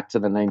goes back to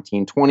the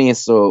 1920s.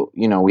 So,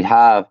 we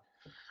have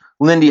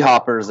Lindy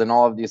Hoppers and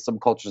all of these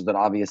subcultures that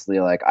obviously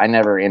like I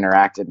never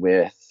interacted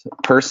with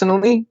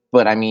personally,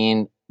 but I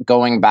mean,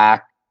 going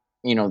back,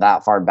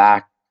 that far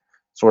back,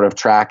 sort of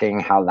tracking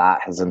how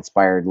that has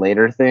inspired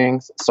later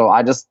things. So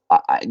I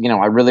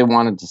really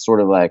wanted to sort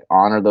of like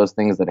honor those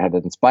things that had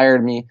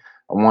inspired me.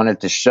 I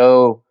wanted to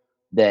show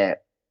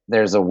that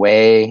there's a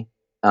way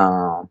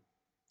to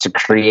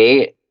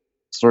create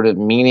sort of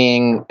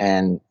meaning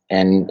and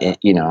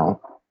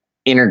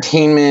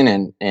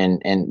entertainment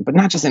and but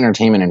not just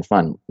entertainment and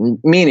fun.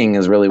 Meaning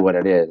is really what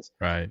it is.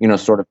 Right.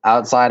 Sort of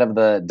outside of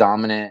the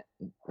dominant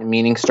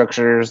meaning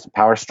structures,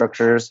 power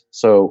structures.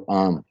 So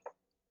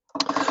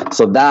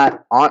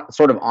that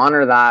sort of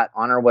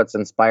honor what's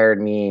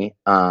inspired me.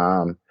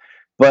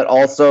 But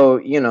also,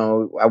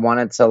 I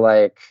wanted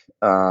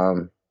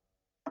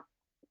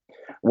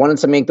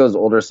to make those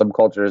older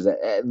subcultures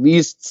at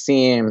least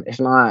seem, if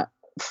not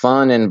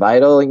fun and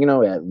vital,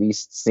 at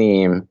least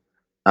seem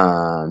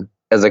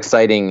as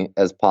exciting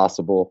as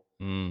possible.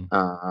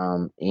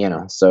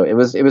 So it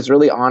was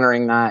really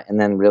honoring that, and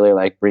then really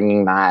like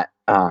bringing that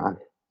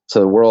to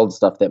the world,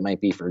 stuff that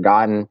might be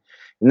forgotten.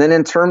 And then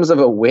in terms of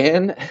a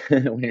win,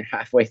 when you're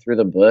halfway through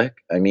the book,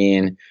 I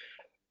mean,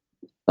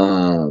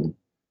 I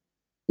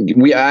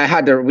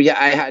had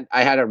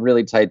a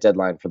really tight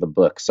deadline for the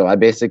book, so I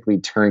basically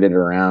turned it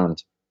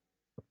around.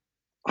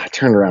 I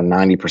turned around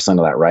 90%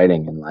 of that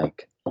writing in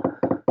like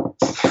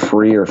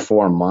 3 or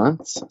 4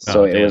 months.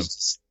 So it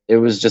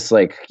was just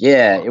like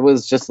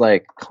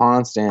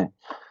constant.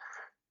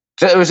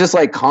 It was just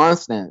like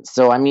constant.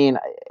 So I mean,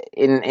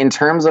 in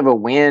terms of a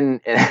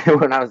win,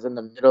 when I was in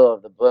the middle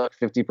of the book,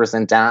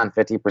 50% down,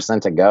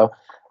 50% to go,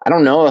 I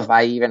don't know if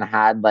I even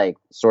had like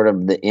sort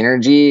of the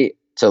energy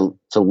to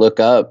look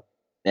up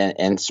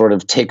and sort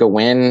of take a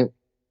win,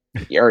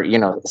 or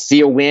see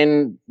a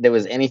win that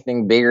was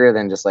anything bigger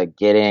than just like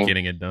getting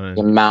it done.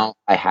 The amount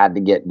I had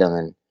to get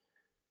done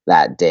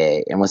that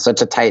day. And with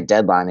such a tight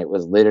deadline, it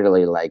was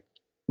literally like,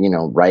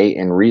 write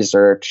and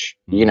research.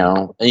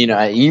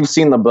 You've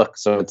seen the book,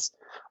 so it's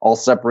all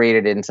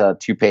separated into a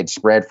 2-page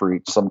spread for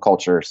each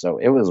subculture. So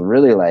it was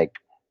really like,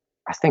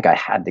 I think I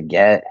had to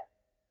get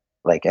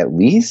like at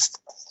least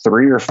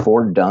 3 or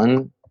 4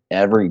 done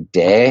every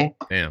day.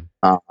 Damn.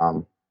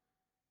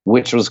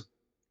 Which was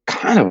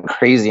kind of a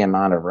crazy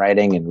amount of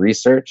writing and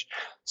research.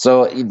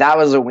 So that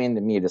was a win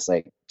to me,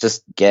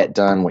 just get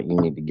done what you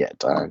need to get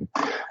done.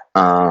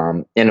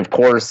 And of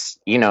course,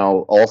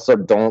 also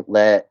don't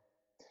let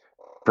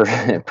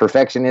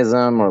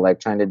perfectionism or like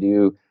trying to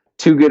do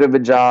too good of a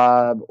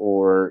job,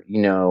 or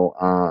you've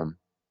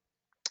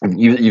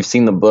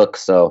seen the book,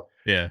 so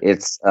yeah,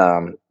 it's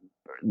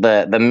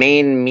the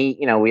main meat.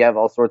 We have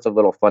all sorts of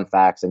little fun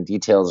facts and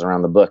details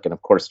around the book, and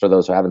of course, for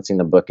those who haven't seen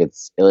the book,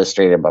 it's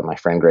illustrated by my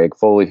friend Greg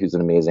Foley, who's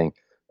an amazing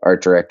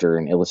art director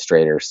and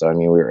illustrator. So I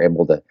mean, we were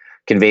able to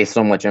convey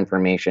so much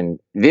information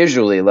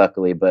visually,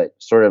 luckily, but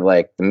sort of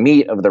like the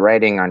meat of the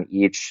writing on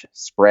each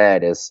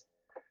spread is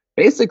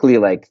basically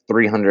like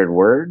 300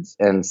 words.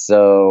 And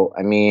so,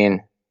 I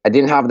mean, I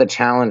didn't have the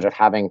challenge of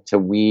having to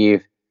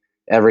weave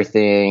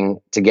everything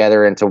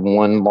together into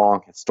one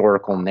long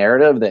historical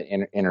narrative that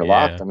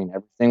interlocked. Yeah. I mean,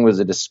 everything was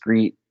a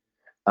discrete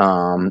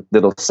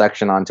little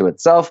section onto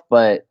itself,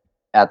 but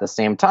at the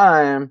same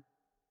time,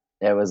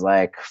 it was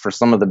like for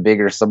some of the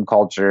bigger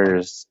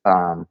subcultures,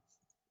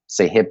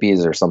 say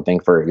hippies or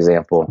something, for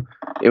example,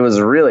 it was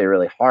really,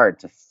 really hard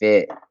to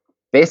fit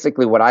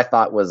basically what I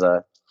thought was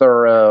a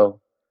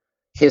thorough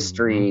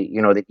history,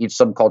 that each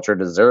subculture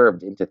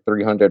deserved into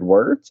 300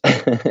 words.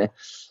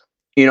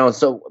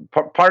 So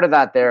part of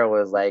that there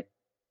was like,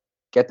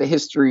 get the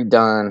history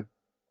done,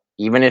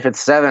 even if it's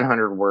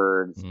 700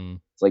 words.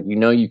 It's like,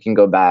 you can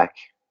go back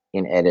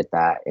and edit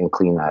that and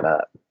clean that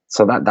up.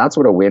 So that's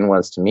what a win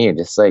was to me.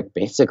 Just like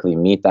basically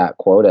meet that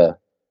quota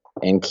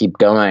and keep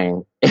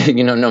going,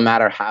 no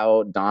matter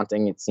how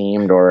daunting it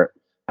seemed or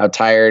how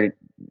tired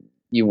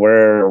you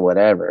were or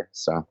whatever.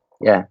 So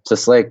yeah,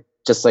 just like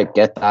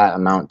get that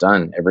amount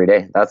done every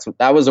day.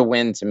 That was a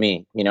win to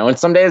me, and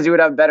some days you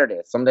would have better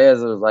days. Some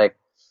days it was like,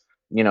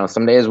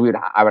 some days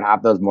I would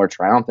have those more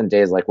triumphant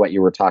days, like what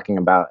you were talking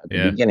about at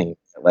the beginning,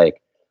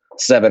 like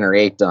 7 or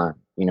 8 done,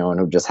 and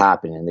it would just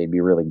happen and they'd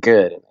be really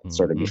good and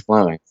sort of be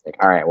flowing. It's like,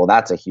 all right, well,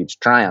 that's a huge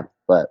triumph,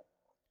 but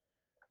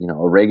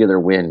a regular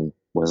win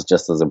was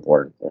just as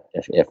important,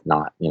 if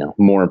not,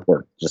 more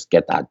important. Just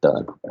get that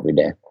done every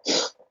day.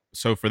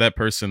 So for that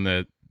person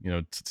that,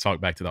 to talk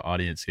back to the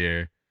audience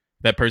here,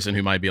 that person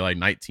who might be like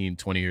 19,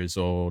 20 years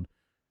old,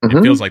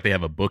 it feels like they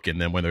have a book in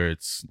them, whether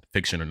it's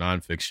fiction or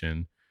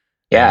nonfiction.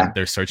 Yeah.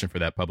 They're searching for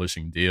that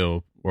publishing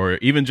deal, or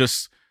even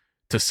just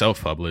to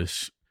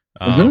self-publish.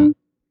 I'm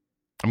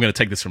going to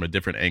take this from a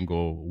different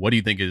angle. What do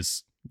you think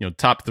is,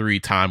 top 3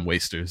 time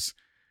wasters?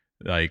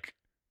 Like,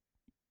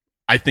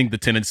 I think the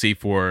tendency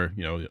for,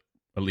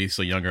 at least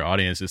a younger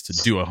audience is to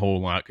do a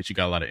whole lot because you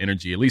got a lot of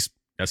energy. At least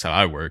that's how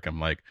I work. I'm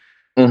like,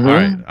 all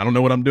right, I don't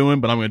know what I'm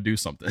doing, but I'm going to do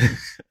something.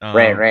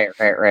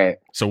 Right.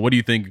 So what do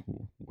you think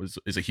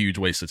is a huge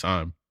waste of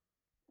time?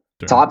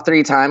 Top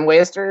 3 time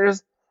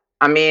wasters?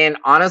 I mean,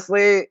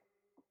 honestly,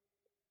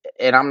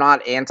 and I'm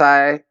not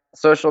anti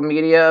social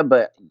media,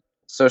 but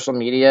social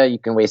media, you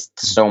can waste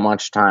so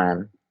much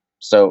time.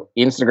 So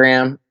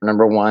Instagram,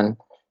 number 1.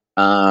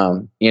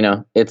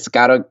 It's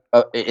got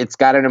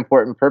an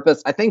important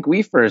purpose. I think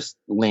we first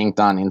linked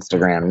on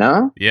Instagram,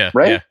 no? Yeah.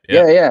 Right?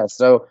 Yeah.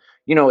 So,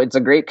 it's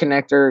a great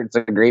connector. It's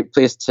a great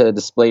place to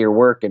display your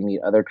work and meet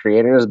other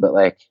creators, but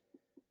like,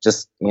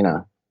 just,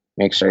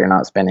 make sure you're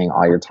not spending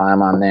all your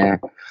time on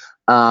there.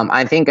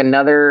 I think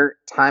another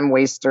time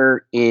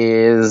waster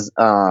is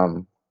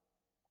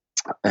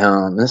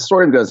this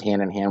sort of goes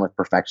hand in hand with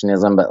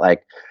perfectionism, but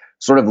like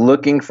sort of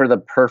looking for the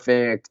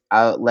perfect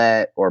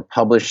outlet or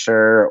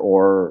publisher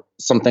or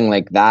something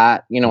like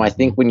that. I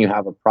think when you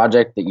have a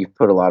project that you've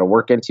put a lot of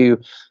work into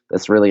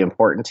that's really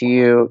important to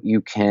you, you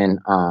can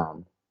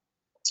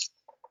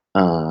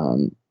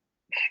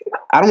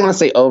I don't want to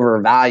say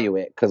overvalue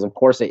it, because of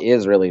course it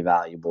is really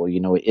valuable.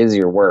 It is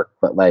your work,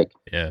 but like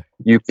Yeah.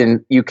 you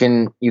can you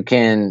can you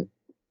can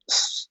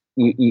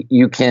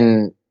you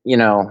can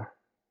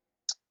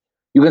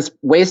you can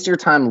waste your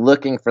time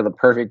looking for the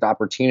perfect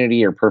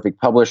opportunity or perfect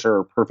publisher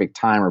or perfect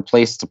time or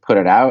place to put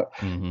it out.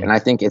 Mm-hmm. And I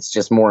think it's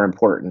just more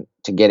important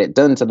to get it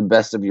done to the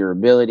best of your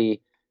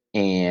ability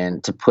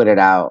and to put it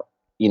out,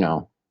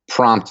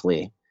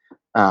 promptly,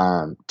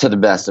 to the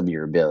best of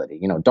your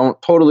ability.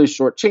 Don't totally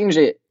shortchange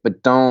it,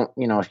 but don't,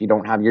 if you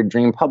don't have your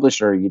dream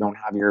publisher, you don't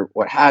have your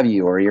what have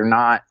you, or you're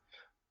not,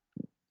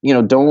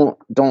 don't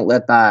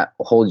let that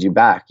hold you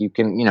back. You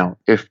can,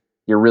 if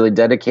you're really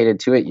dedicated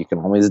to it, you can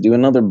always do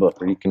another book,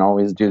 or you can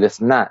always do this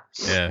and that.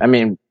 Yeah. I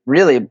mean,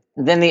 really.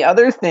 Then the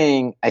other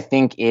thing I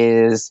think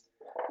is,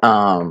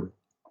 I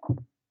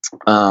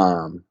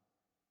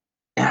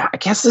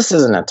guess this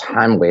isn't a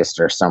time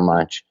waster so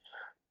much,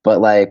 but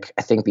like,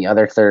 I think the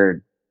other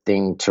third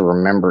thing to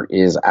remember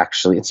is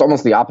actually, it's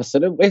almost the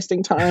opposite of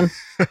wasting time.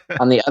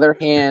 On the other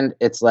hand,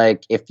 it's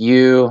like, if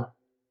you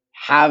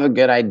have a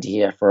good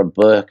idea for a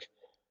book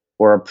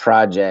or a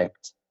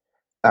project,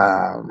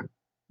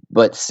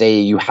 but say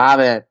you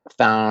haven't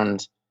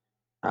found,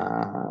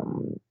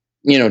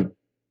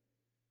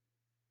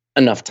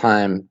 enough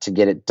time to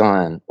get it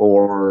done,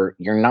 or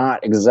you're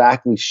not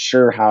exactly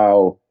sure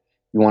how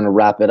you want to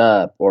wrap it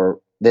up, or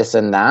this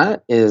and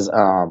that, is,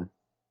 don't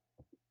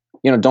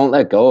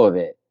let go of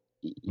it.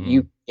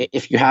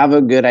 If you have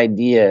a good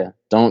idea,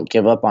 don't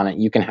give up on it.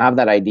 You can have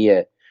that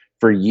idea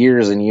for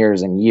years and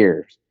years and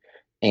years.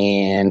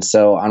 And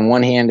so on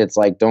one hand, it's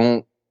like,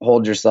 don't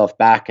hold yourself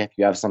back if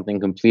you have something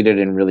completed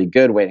and really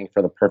good waiting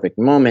for the perfect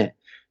moment.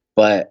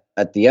 But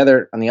on the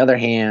other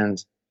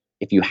hand,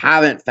 if you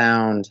haven't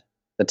found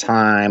the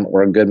time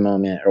or a good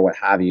moment or what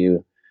have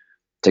you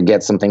to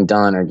get something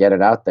done or get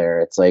it out there,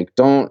 it's like,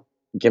 don't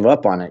give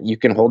up on it. You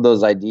can hold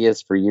those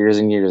ideas for years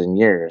and years and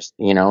years,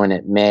 and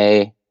it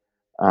may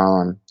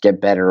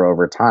get better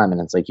over time. And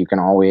it's like, you can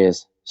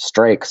always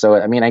strike. So,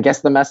 I mean, I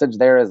guess the message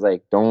there is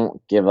like, don't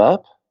give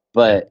up,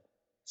 but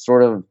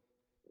sort of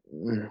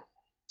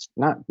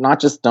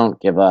not just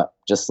don't give up,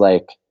 just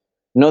like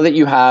know that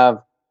you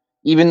have,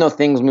 even though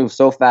things move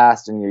so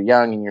fast and you're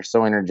young and you're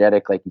so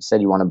energetic, like you said,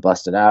 you want to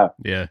bust it out.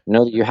 Yeah.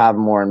 Know that you have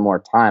more and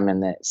more time,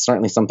 and that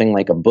certainly something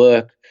like a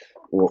book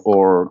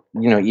or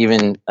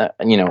even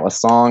a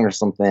song or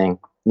something,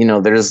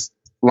 there's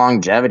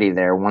longevity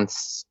there.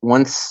 Once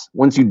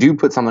you do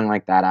put something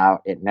like that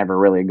out, it never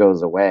really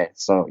goes away.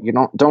 So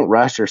don't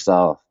rush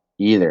yourself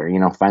either.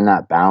 Find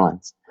that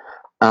balance.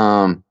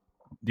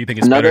 Do you think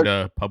it's better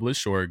to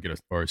publish or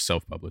or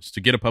self-publish?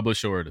 To get a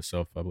publisher or to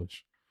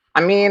self-publish?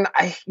 I mean,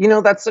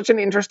 that's such an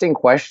interesting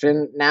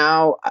question.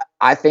 Now,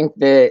 I think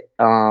that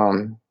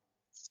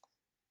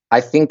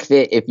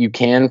if you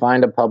can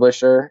find a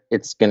publisher,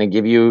 it's going to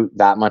give you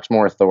that much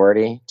more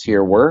authority to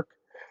your work.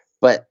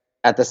 But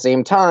at the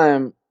same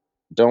time,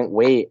 don't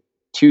wait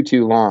too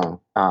long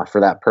for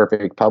that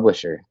perfect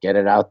publisher. Get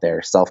it out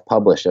there,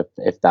 self-publish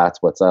if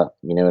that's what's up.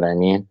 You know what I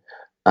mean?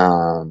 Who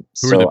are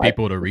the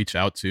people to reach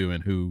out to,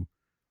 and who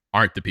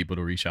aren't the people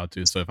to reach out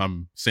to? So if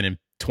I'm sending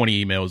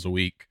 20 emails a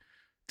week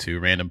to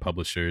random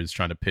publishers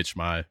trying to pitch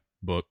my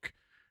book,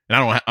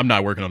 and I'm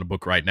not working on a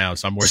book right now,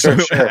 so I'm more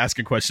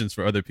asking questions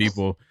for other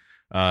people.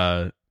 Who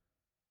are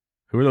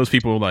those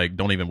people? Like,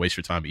 don't even waste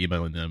your time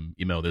emailing them.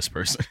 Email this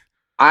person.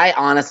 I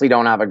honestly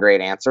don't have a great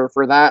answer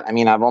for that. I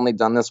mean, I've only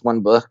done this one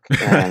book,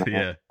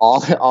 and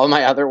all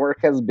my other work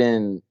has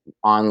been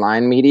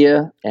online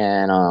media,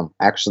 and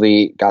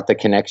actually got the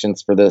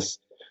connections for this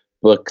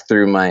book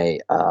through my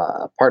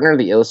partner,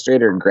 the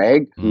illustrator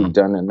Greg, who's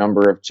done a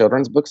number of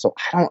children's books. So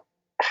I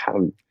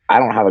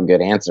don't have a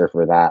good answer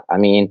for that. I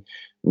mean,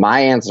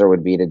 my answer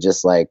would be to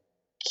just like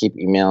keep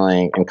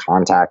emailing and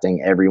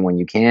contacting everyone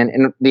you can.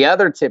 And the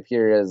other tip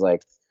here is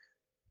like,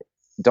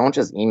 don't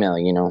just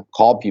email,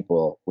 call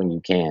people when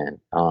you can.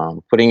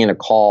 Putting in a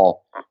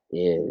call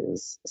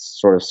is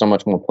sort of so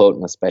much more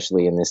potent,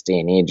 especially in this day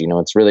and age.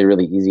 It's really,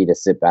 really easy to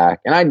sit back.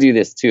 And I do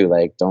this too.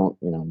 Like, don't,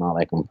 not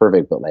like I'm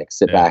perfect, but like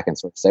sit back and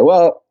sort of say,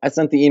 well, I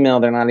sent the email.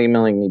 They're not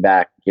emailing me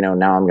back. Now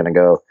I'm going to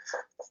go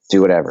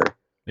do whatever.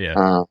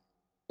 Yeah.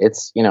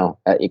 It's,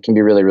 it can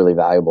be really, really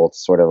valuable to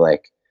sort of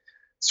like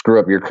screw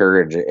up your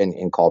courage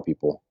and call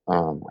people.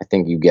 I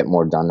think you get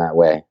more done that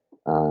way.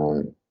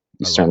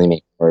 You certainly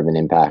make more of an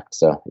impact.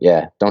 So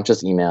yeah, don't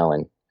just email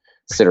and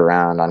sit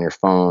around on your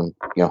phone,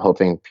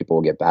 hoping people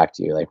will get back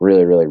to you. Like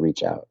really, really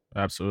reach out.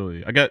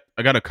 Absolutely. I got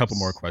a couple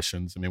more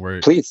questions. I mean, we're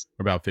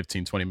about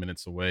 15, 20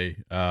 minutes away.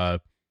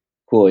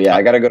 Cool. Yeah.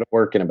 I got to go to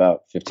work in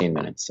about 15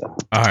 minutes. So.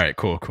 All right,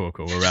 cool.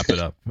 We'll wrap it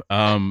up.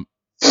 I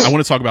want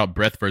to talk about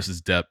breadth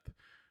versus depth.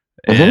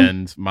 Mm-hmm.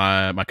 And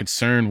my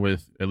concern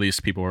with at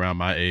least people around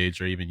my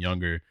age or even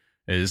younger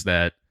is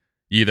that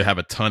you either have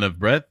a ton of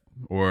breadth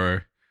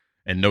or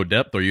and no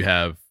depth, or you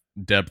have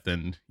depth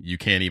and you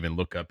can't even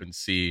look up and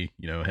see,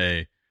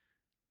 hey,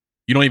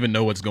 you don't even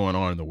know what's going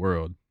on in the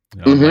world.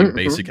 Like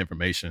basic Mm-hmm.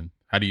 information.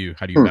 How do you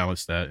Mm-hmm.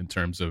 balance that in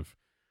terms of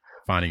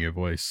finding your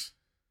voice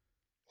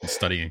and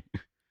studying?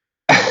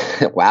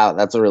 Wow,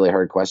 that's a really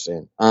hard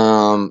question.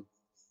 How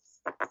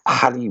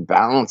do you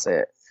balance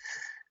it?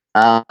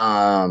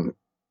 Um,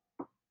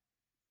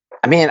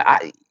 I mean,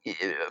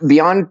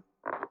 beyond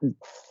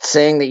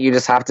saying that you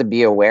just have to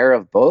be aware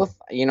of both,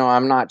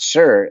 I'm not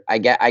sure. I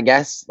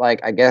guess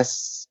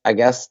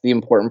the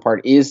important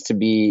part is to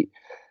be,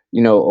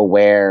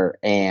 aware.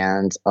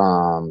 And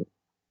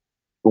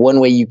one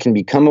way you can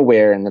become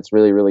aware, and that's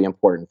really, really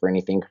important for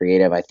anything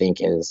creative, I think,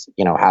 is,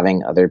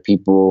 having other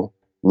people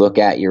look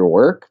at your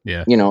work.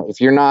 Yeah.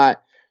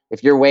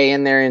 If you're way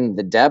in there in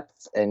the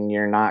depths and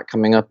you're not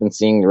coming up and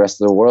seeing the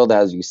rest of the world,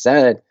 as you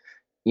said,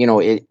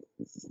 it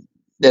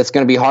it's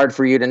going to be hard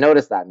for you to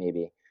notice that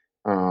maybe.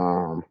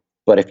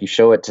 But if you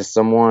show it to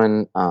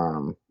someone,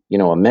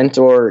 a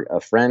mentor,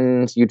 a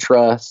friend you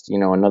trust,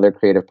 another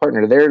creative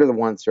partner, they're the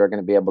ones who are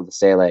going to be able to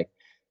say like,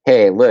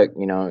 hey, look,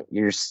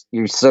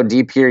 you're so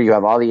deep here. You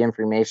have all the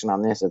information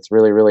on this. It's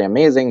really, really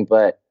amazing,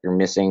 but you're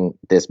missing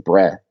this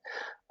breadth.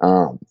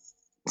 Um,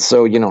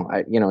 so,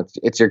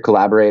 it's your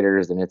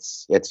collaborators and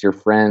it's your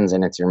friends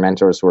and it's your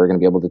mentors who are going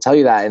to be able to tell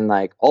you that. And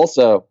like,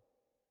 also,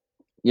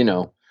 you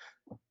know,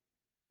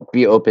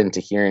 be open to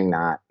hearing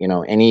that.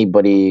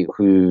 Anybody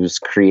who's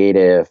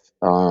creative,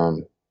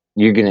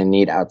 you're going to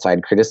need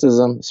outside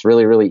criticism. It's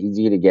really, really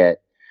easy to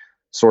get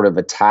sort of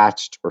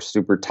attached or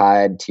super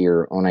tied to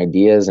your own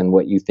ideas and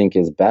what you think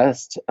is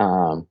best.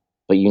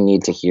 But you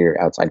need to hear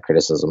outside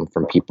criticism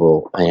from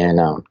people, and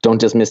don't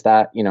dismiss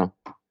that.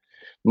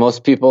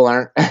 Most people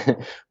aren't.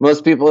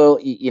 Most people,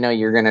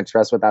 you're going to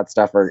trust what that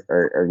stuff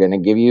are going to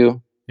give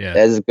you Yeah.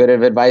 as good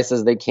of advice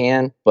as they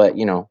can. But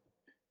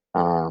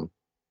um,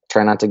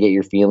 try not to get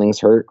your feelings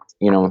hurt.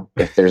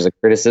 If there's a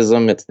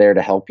criticism, it's there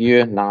to help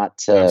you, not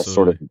to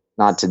Absolutely.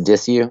 not to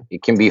diss you.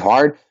 It can be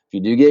hard if you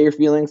do get your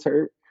feelings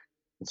hurt.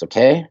 It's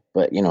okay,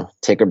 but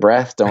take a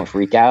breath. Don't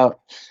freak out.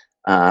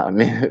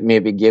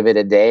 Maybe give it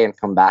a day and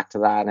come back to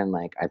that. And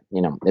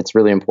it's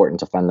really important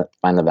to find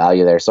the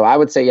value there. So I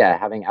would say, yeah,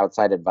 having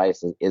outside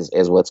advice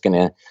is what's going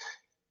to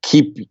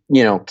keep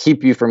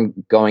you from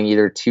going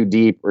either too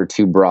deep or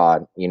too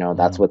broad.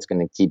 That's what's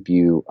going to keep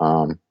you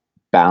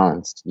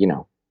balanced.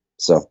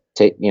 So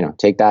take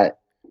that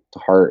to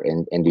heart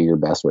and do your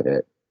best with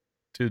it.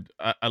 Dude,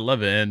 I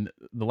love it. And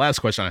the last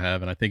question I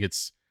have, and I think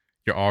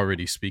you're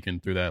already speaking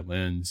through that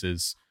lens,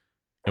 is,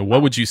 and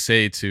what would you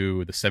say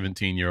to the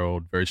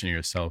 17-year-old version of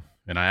yourself?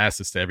 And I ask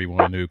this to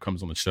everyone who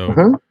comes on the show.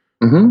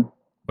 Mm-hmm. Mm-hmm.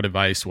 What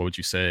advice? What would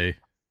you say?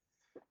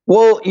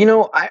 Well,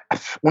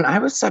 when I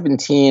was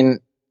 17,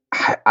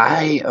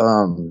 I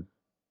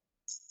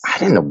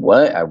didn't know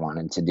what I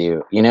wanted to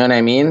do. You know what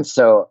I mean?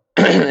 So,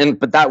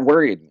 but that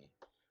worried me.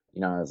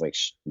 I was like,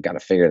 got to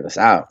figure this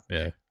out.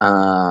 Yeah.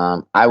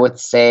 I would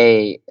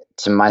say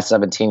to my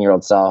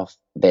 17-year-old self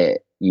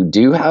that you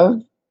do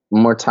have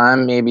more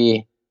time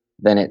maybe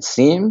than it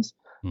seems.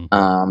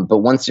 Mm-hmm. But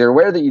once you're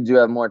aware that you do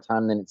have more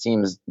time than it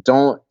seems,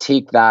 don't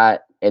take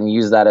that and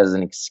use that as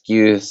an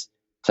excuse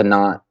to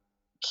not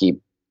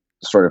keep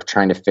sort of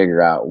trying to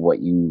figure out what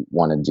you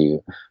want to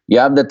do. You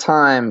have the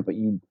time, but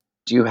you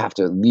do have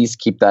to at least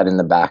keep that in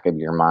the back of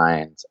your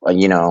mind,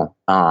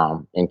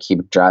 and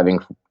keep driving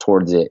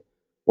towards it,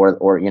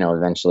 or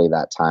eventually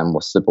that time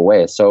will slip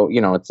away. So,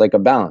 it's like a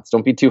balance.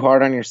 Don't be too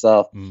hard on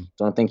yourself.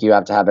 Don't think you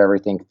have to have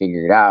everything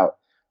figured out.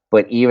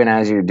 But even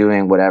as you're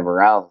doing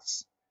whatever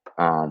else,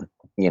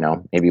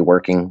 maybe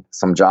working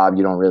some job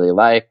you don't really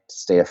like to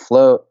stay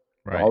afloat,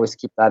 Right. always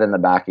keep that in the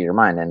back of your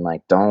mind. And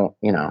don't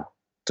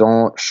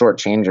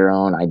shortchange your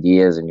own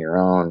ideas and your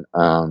own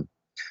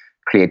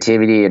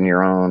creativity and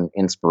your own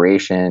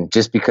inspiration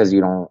just because you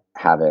don't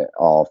have it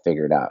all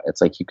figured out.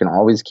 It's like you can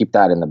always keep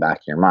that in the back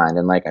of your mind.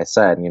 And like I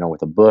said,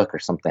 with a book or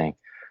something,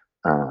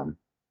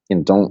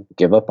 and don't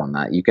give up on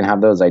that. You can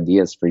have those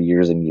ideas for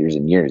years and years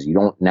and years. You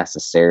don't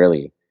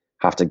necessarily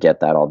have to get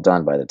that all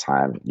done by the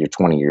time you're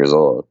 20 years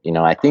old.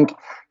 I think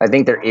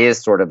there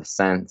is sort of a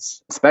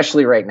sense,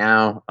 especially right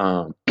now,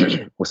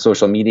 with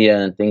social media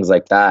and things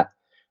like that,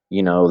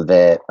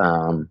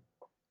 that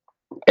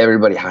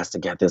everybody has to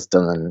get this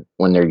done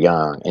when they're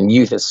young, and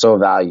youth is so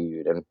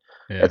valued, and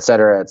et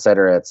cetera, et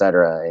cetera, et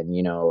cetera. And,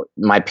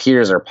 my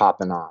peers are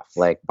popping off.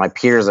 Like my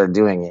peers are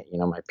doing it,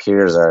 my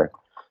peers are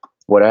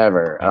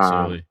whatever.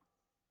 Absolutely.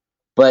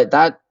 But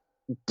that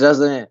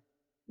doesn't,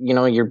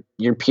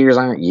 your peers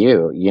aren't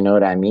you. You know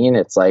what I mean?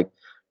 It's like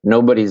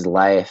nobody's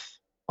life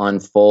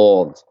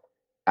unfolds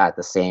at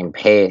the same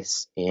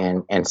pace.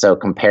 And so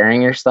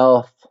comparing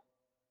yourself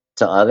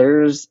to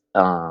others,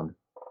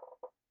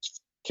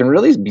 can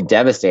really be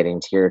devastating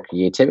to your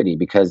creativity,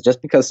 because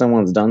just because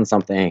someone's done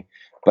something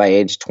by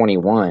age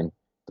 21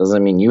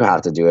 doesn't mean you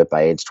have to do it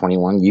by age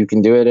 21. You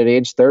can do it at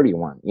age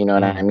 31. You know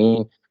what I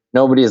mean?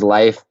 Nobody's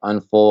life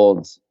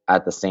unfolds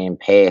at the same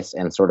pace,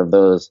 and sort of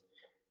those,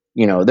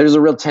 there's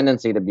a real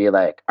tendency to be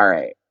like, all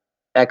right,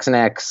 X and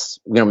X,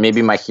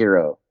 maybe my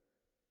hero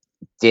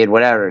did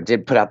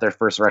put out their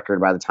first record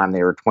by the time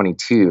they were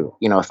 22.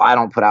 If I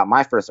don't put out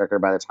my first record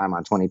by the time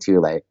I'm 22,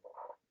 like,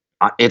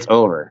 it's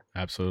over.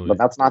 Absolutely. But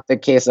that's not the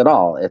case at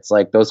all. It's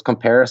like those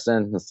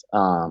comparisons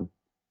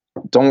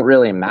don't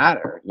really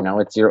matter.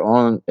 It's your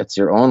own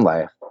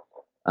life.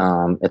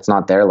 It's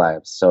not their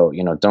lives. So,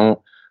 don't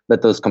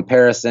let those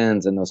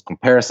comparisons,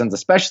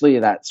 especially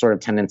that sort of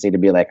tendency to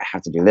be like, I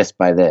have to do this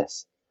by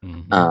this,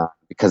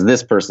 because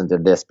this person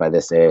did this by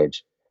this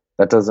age.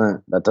 That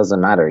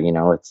doesn't matter.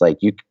 It's like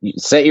you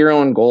set your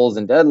own goals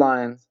and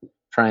deadlines,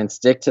 try and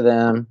stick to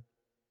them,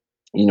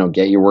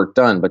 get your work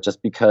done. But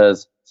just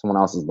because someone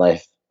else's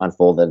life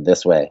unfolded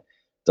this way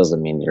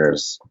doesn't mean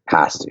yours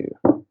has to.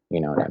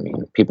 You know what I mean?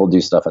 People do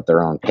stuff at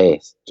their own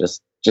pace.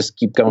 Just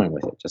keep going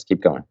with it. Just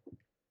keep going.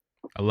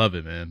 I love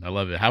it, man. I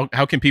love it.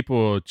 How can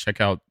people check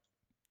out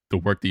the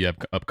work that you have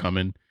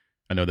upcoming?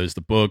 I know there's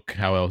the book.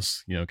 How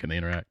else, can they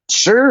interact?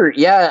 Sure.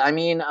 Yeah. I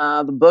mean,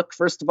 the book,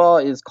 first of all,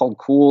 is called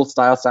Cool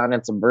Style, Sound,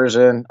 and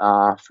Subversion,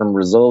 from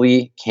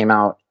Rizzoli. Came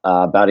out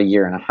about a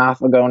year and a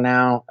half ago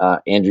now.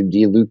 Andrew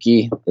D.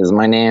 Luecke is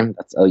my name.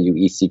 That's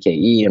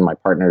Luecke. And my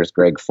partner is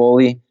Greg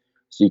Foley.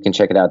 So you can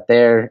check it out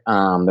there.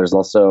 There's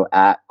also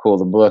at Cool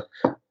the Book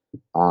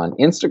on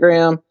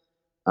Instagram.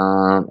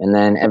 And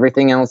then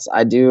everything else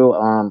I do,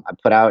 I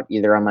put out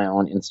either on my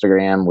own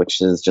Instagram, which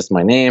is just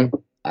my name,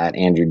 at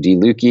Andrew D.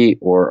 Luecke,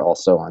 or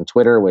also on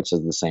Twitter, which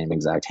is the same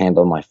exact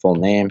handle, my full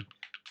name.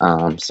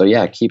 So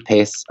yeah, keep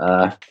pace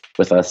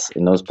with us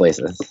in those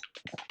places.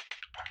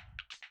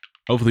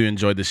 Hopefully you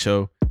enjoyed the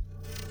show.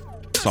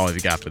 That's all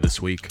we've got for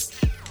this week.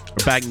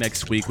 We're back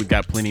next week. We've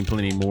got plenty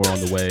more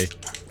on the way.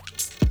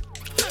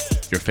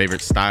 Your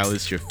favorite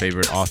stylists, your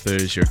favorite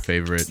authors, your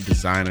favorite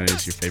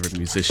designers, your favorite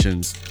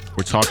musicians.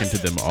 We're talking to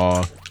them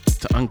all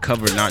to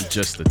uncover not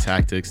just the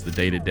tactics, the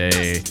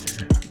day-to-day,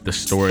 the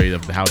story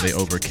of how they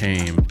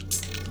overcame,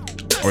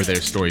 or their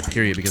story,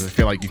 period, because I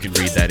feel like you can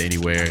read that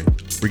anywhere.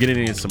 We're getting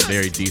into some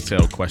very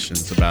detailed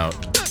questions about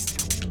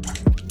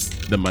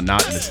the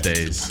monotonous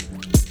days.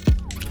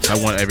 So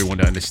I want everyone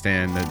to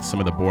understand that some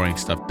of the boring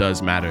stuff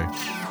does matter.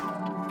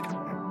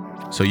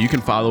 So you can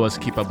follow us,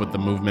 keep up with the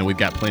movement. We've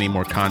got plenty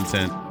more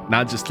content,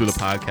 not just through the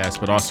podcast,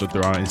 but also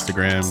through our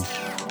Instagram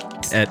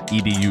at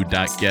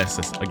edu.guest.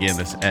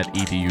 That's at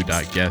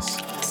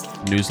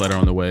edu.guest. Newsletter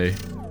on the way.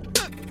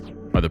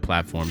 Other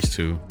platforms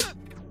too.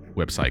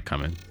 Website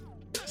coming.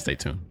 Stay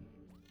tuned.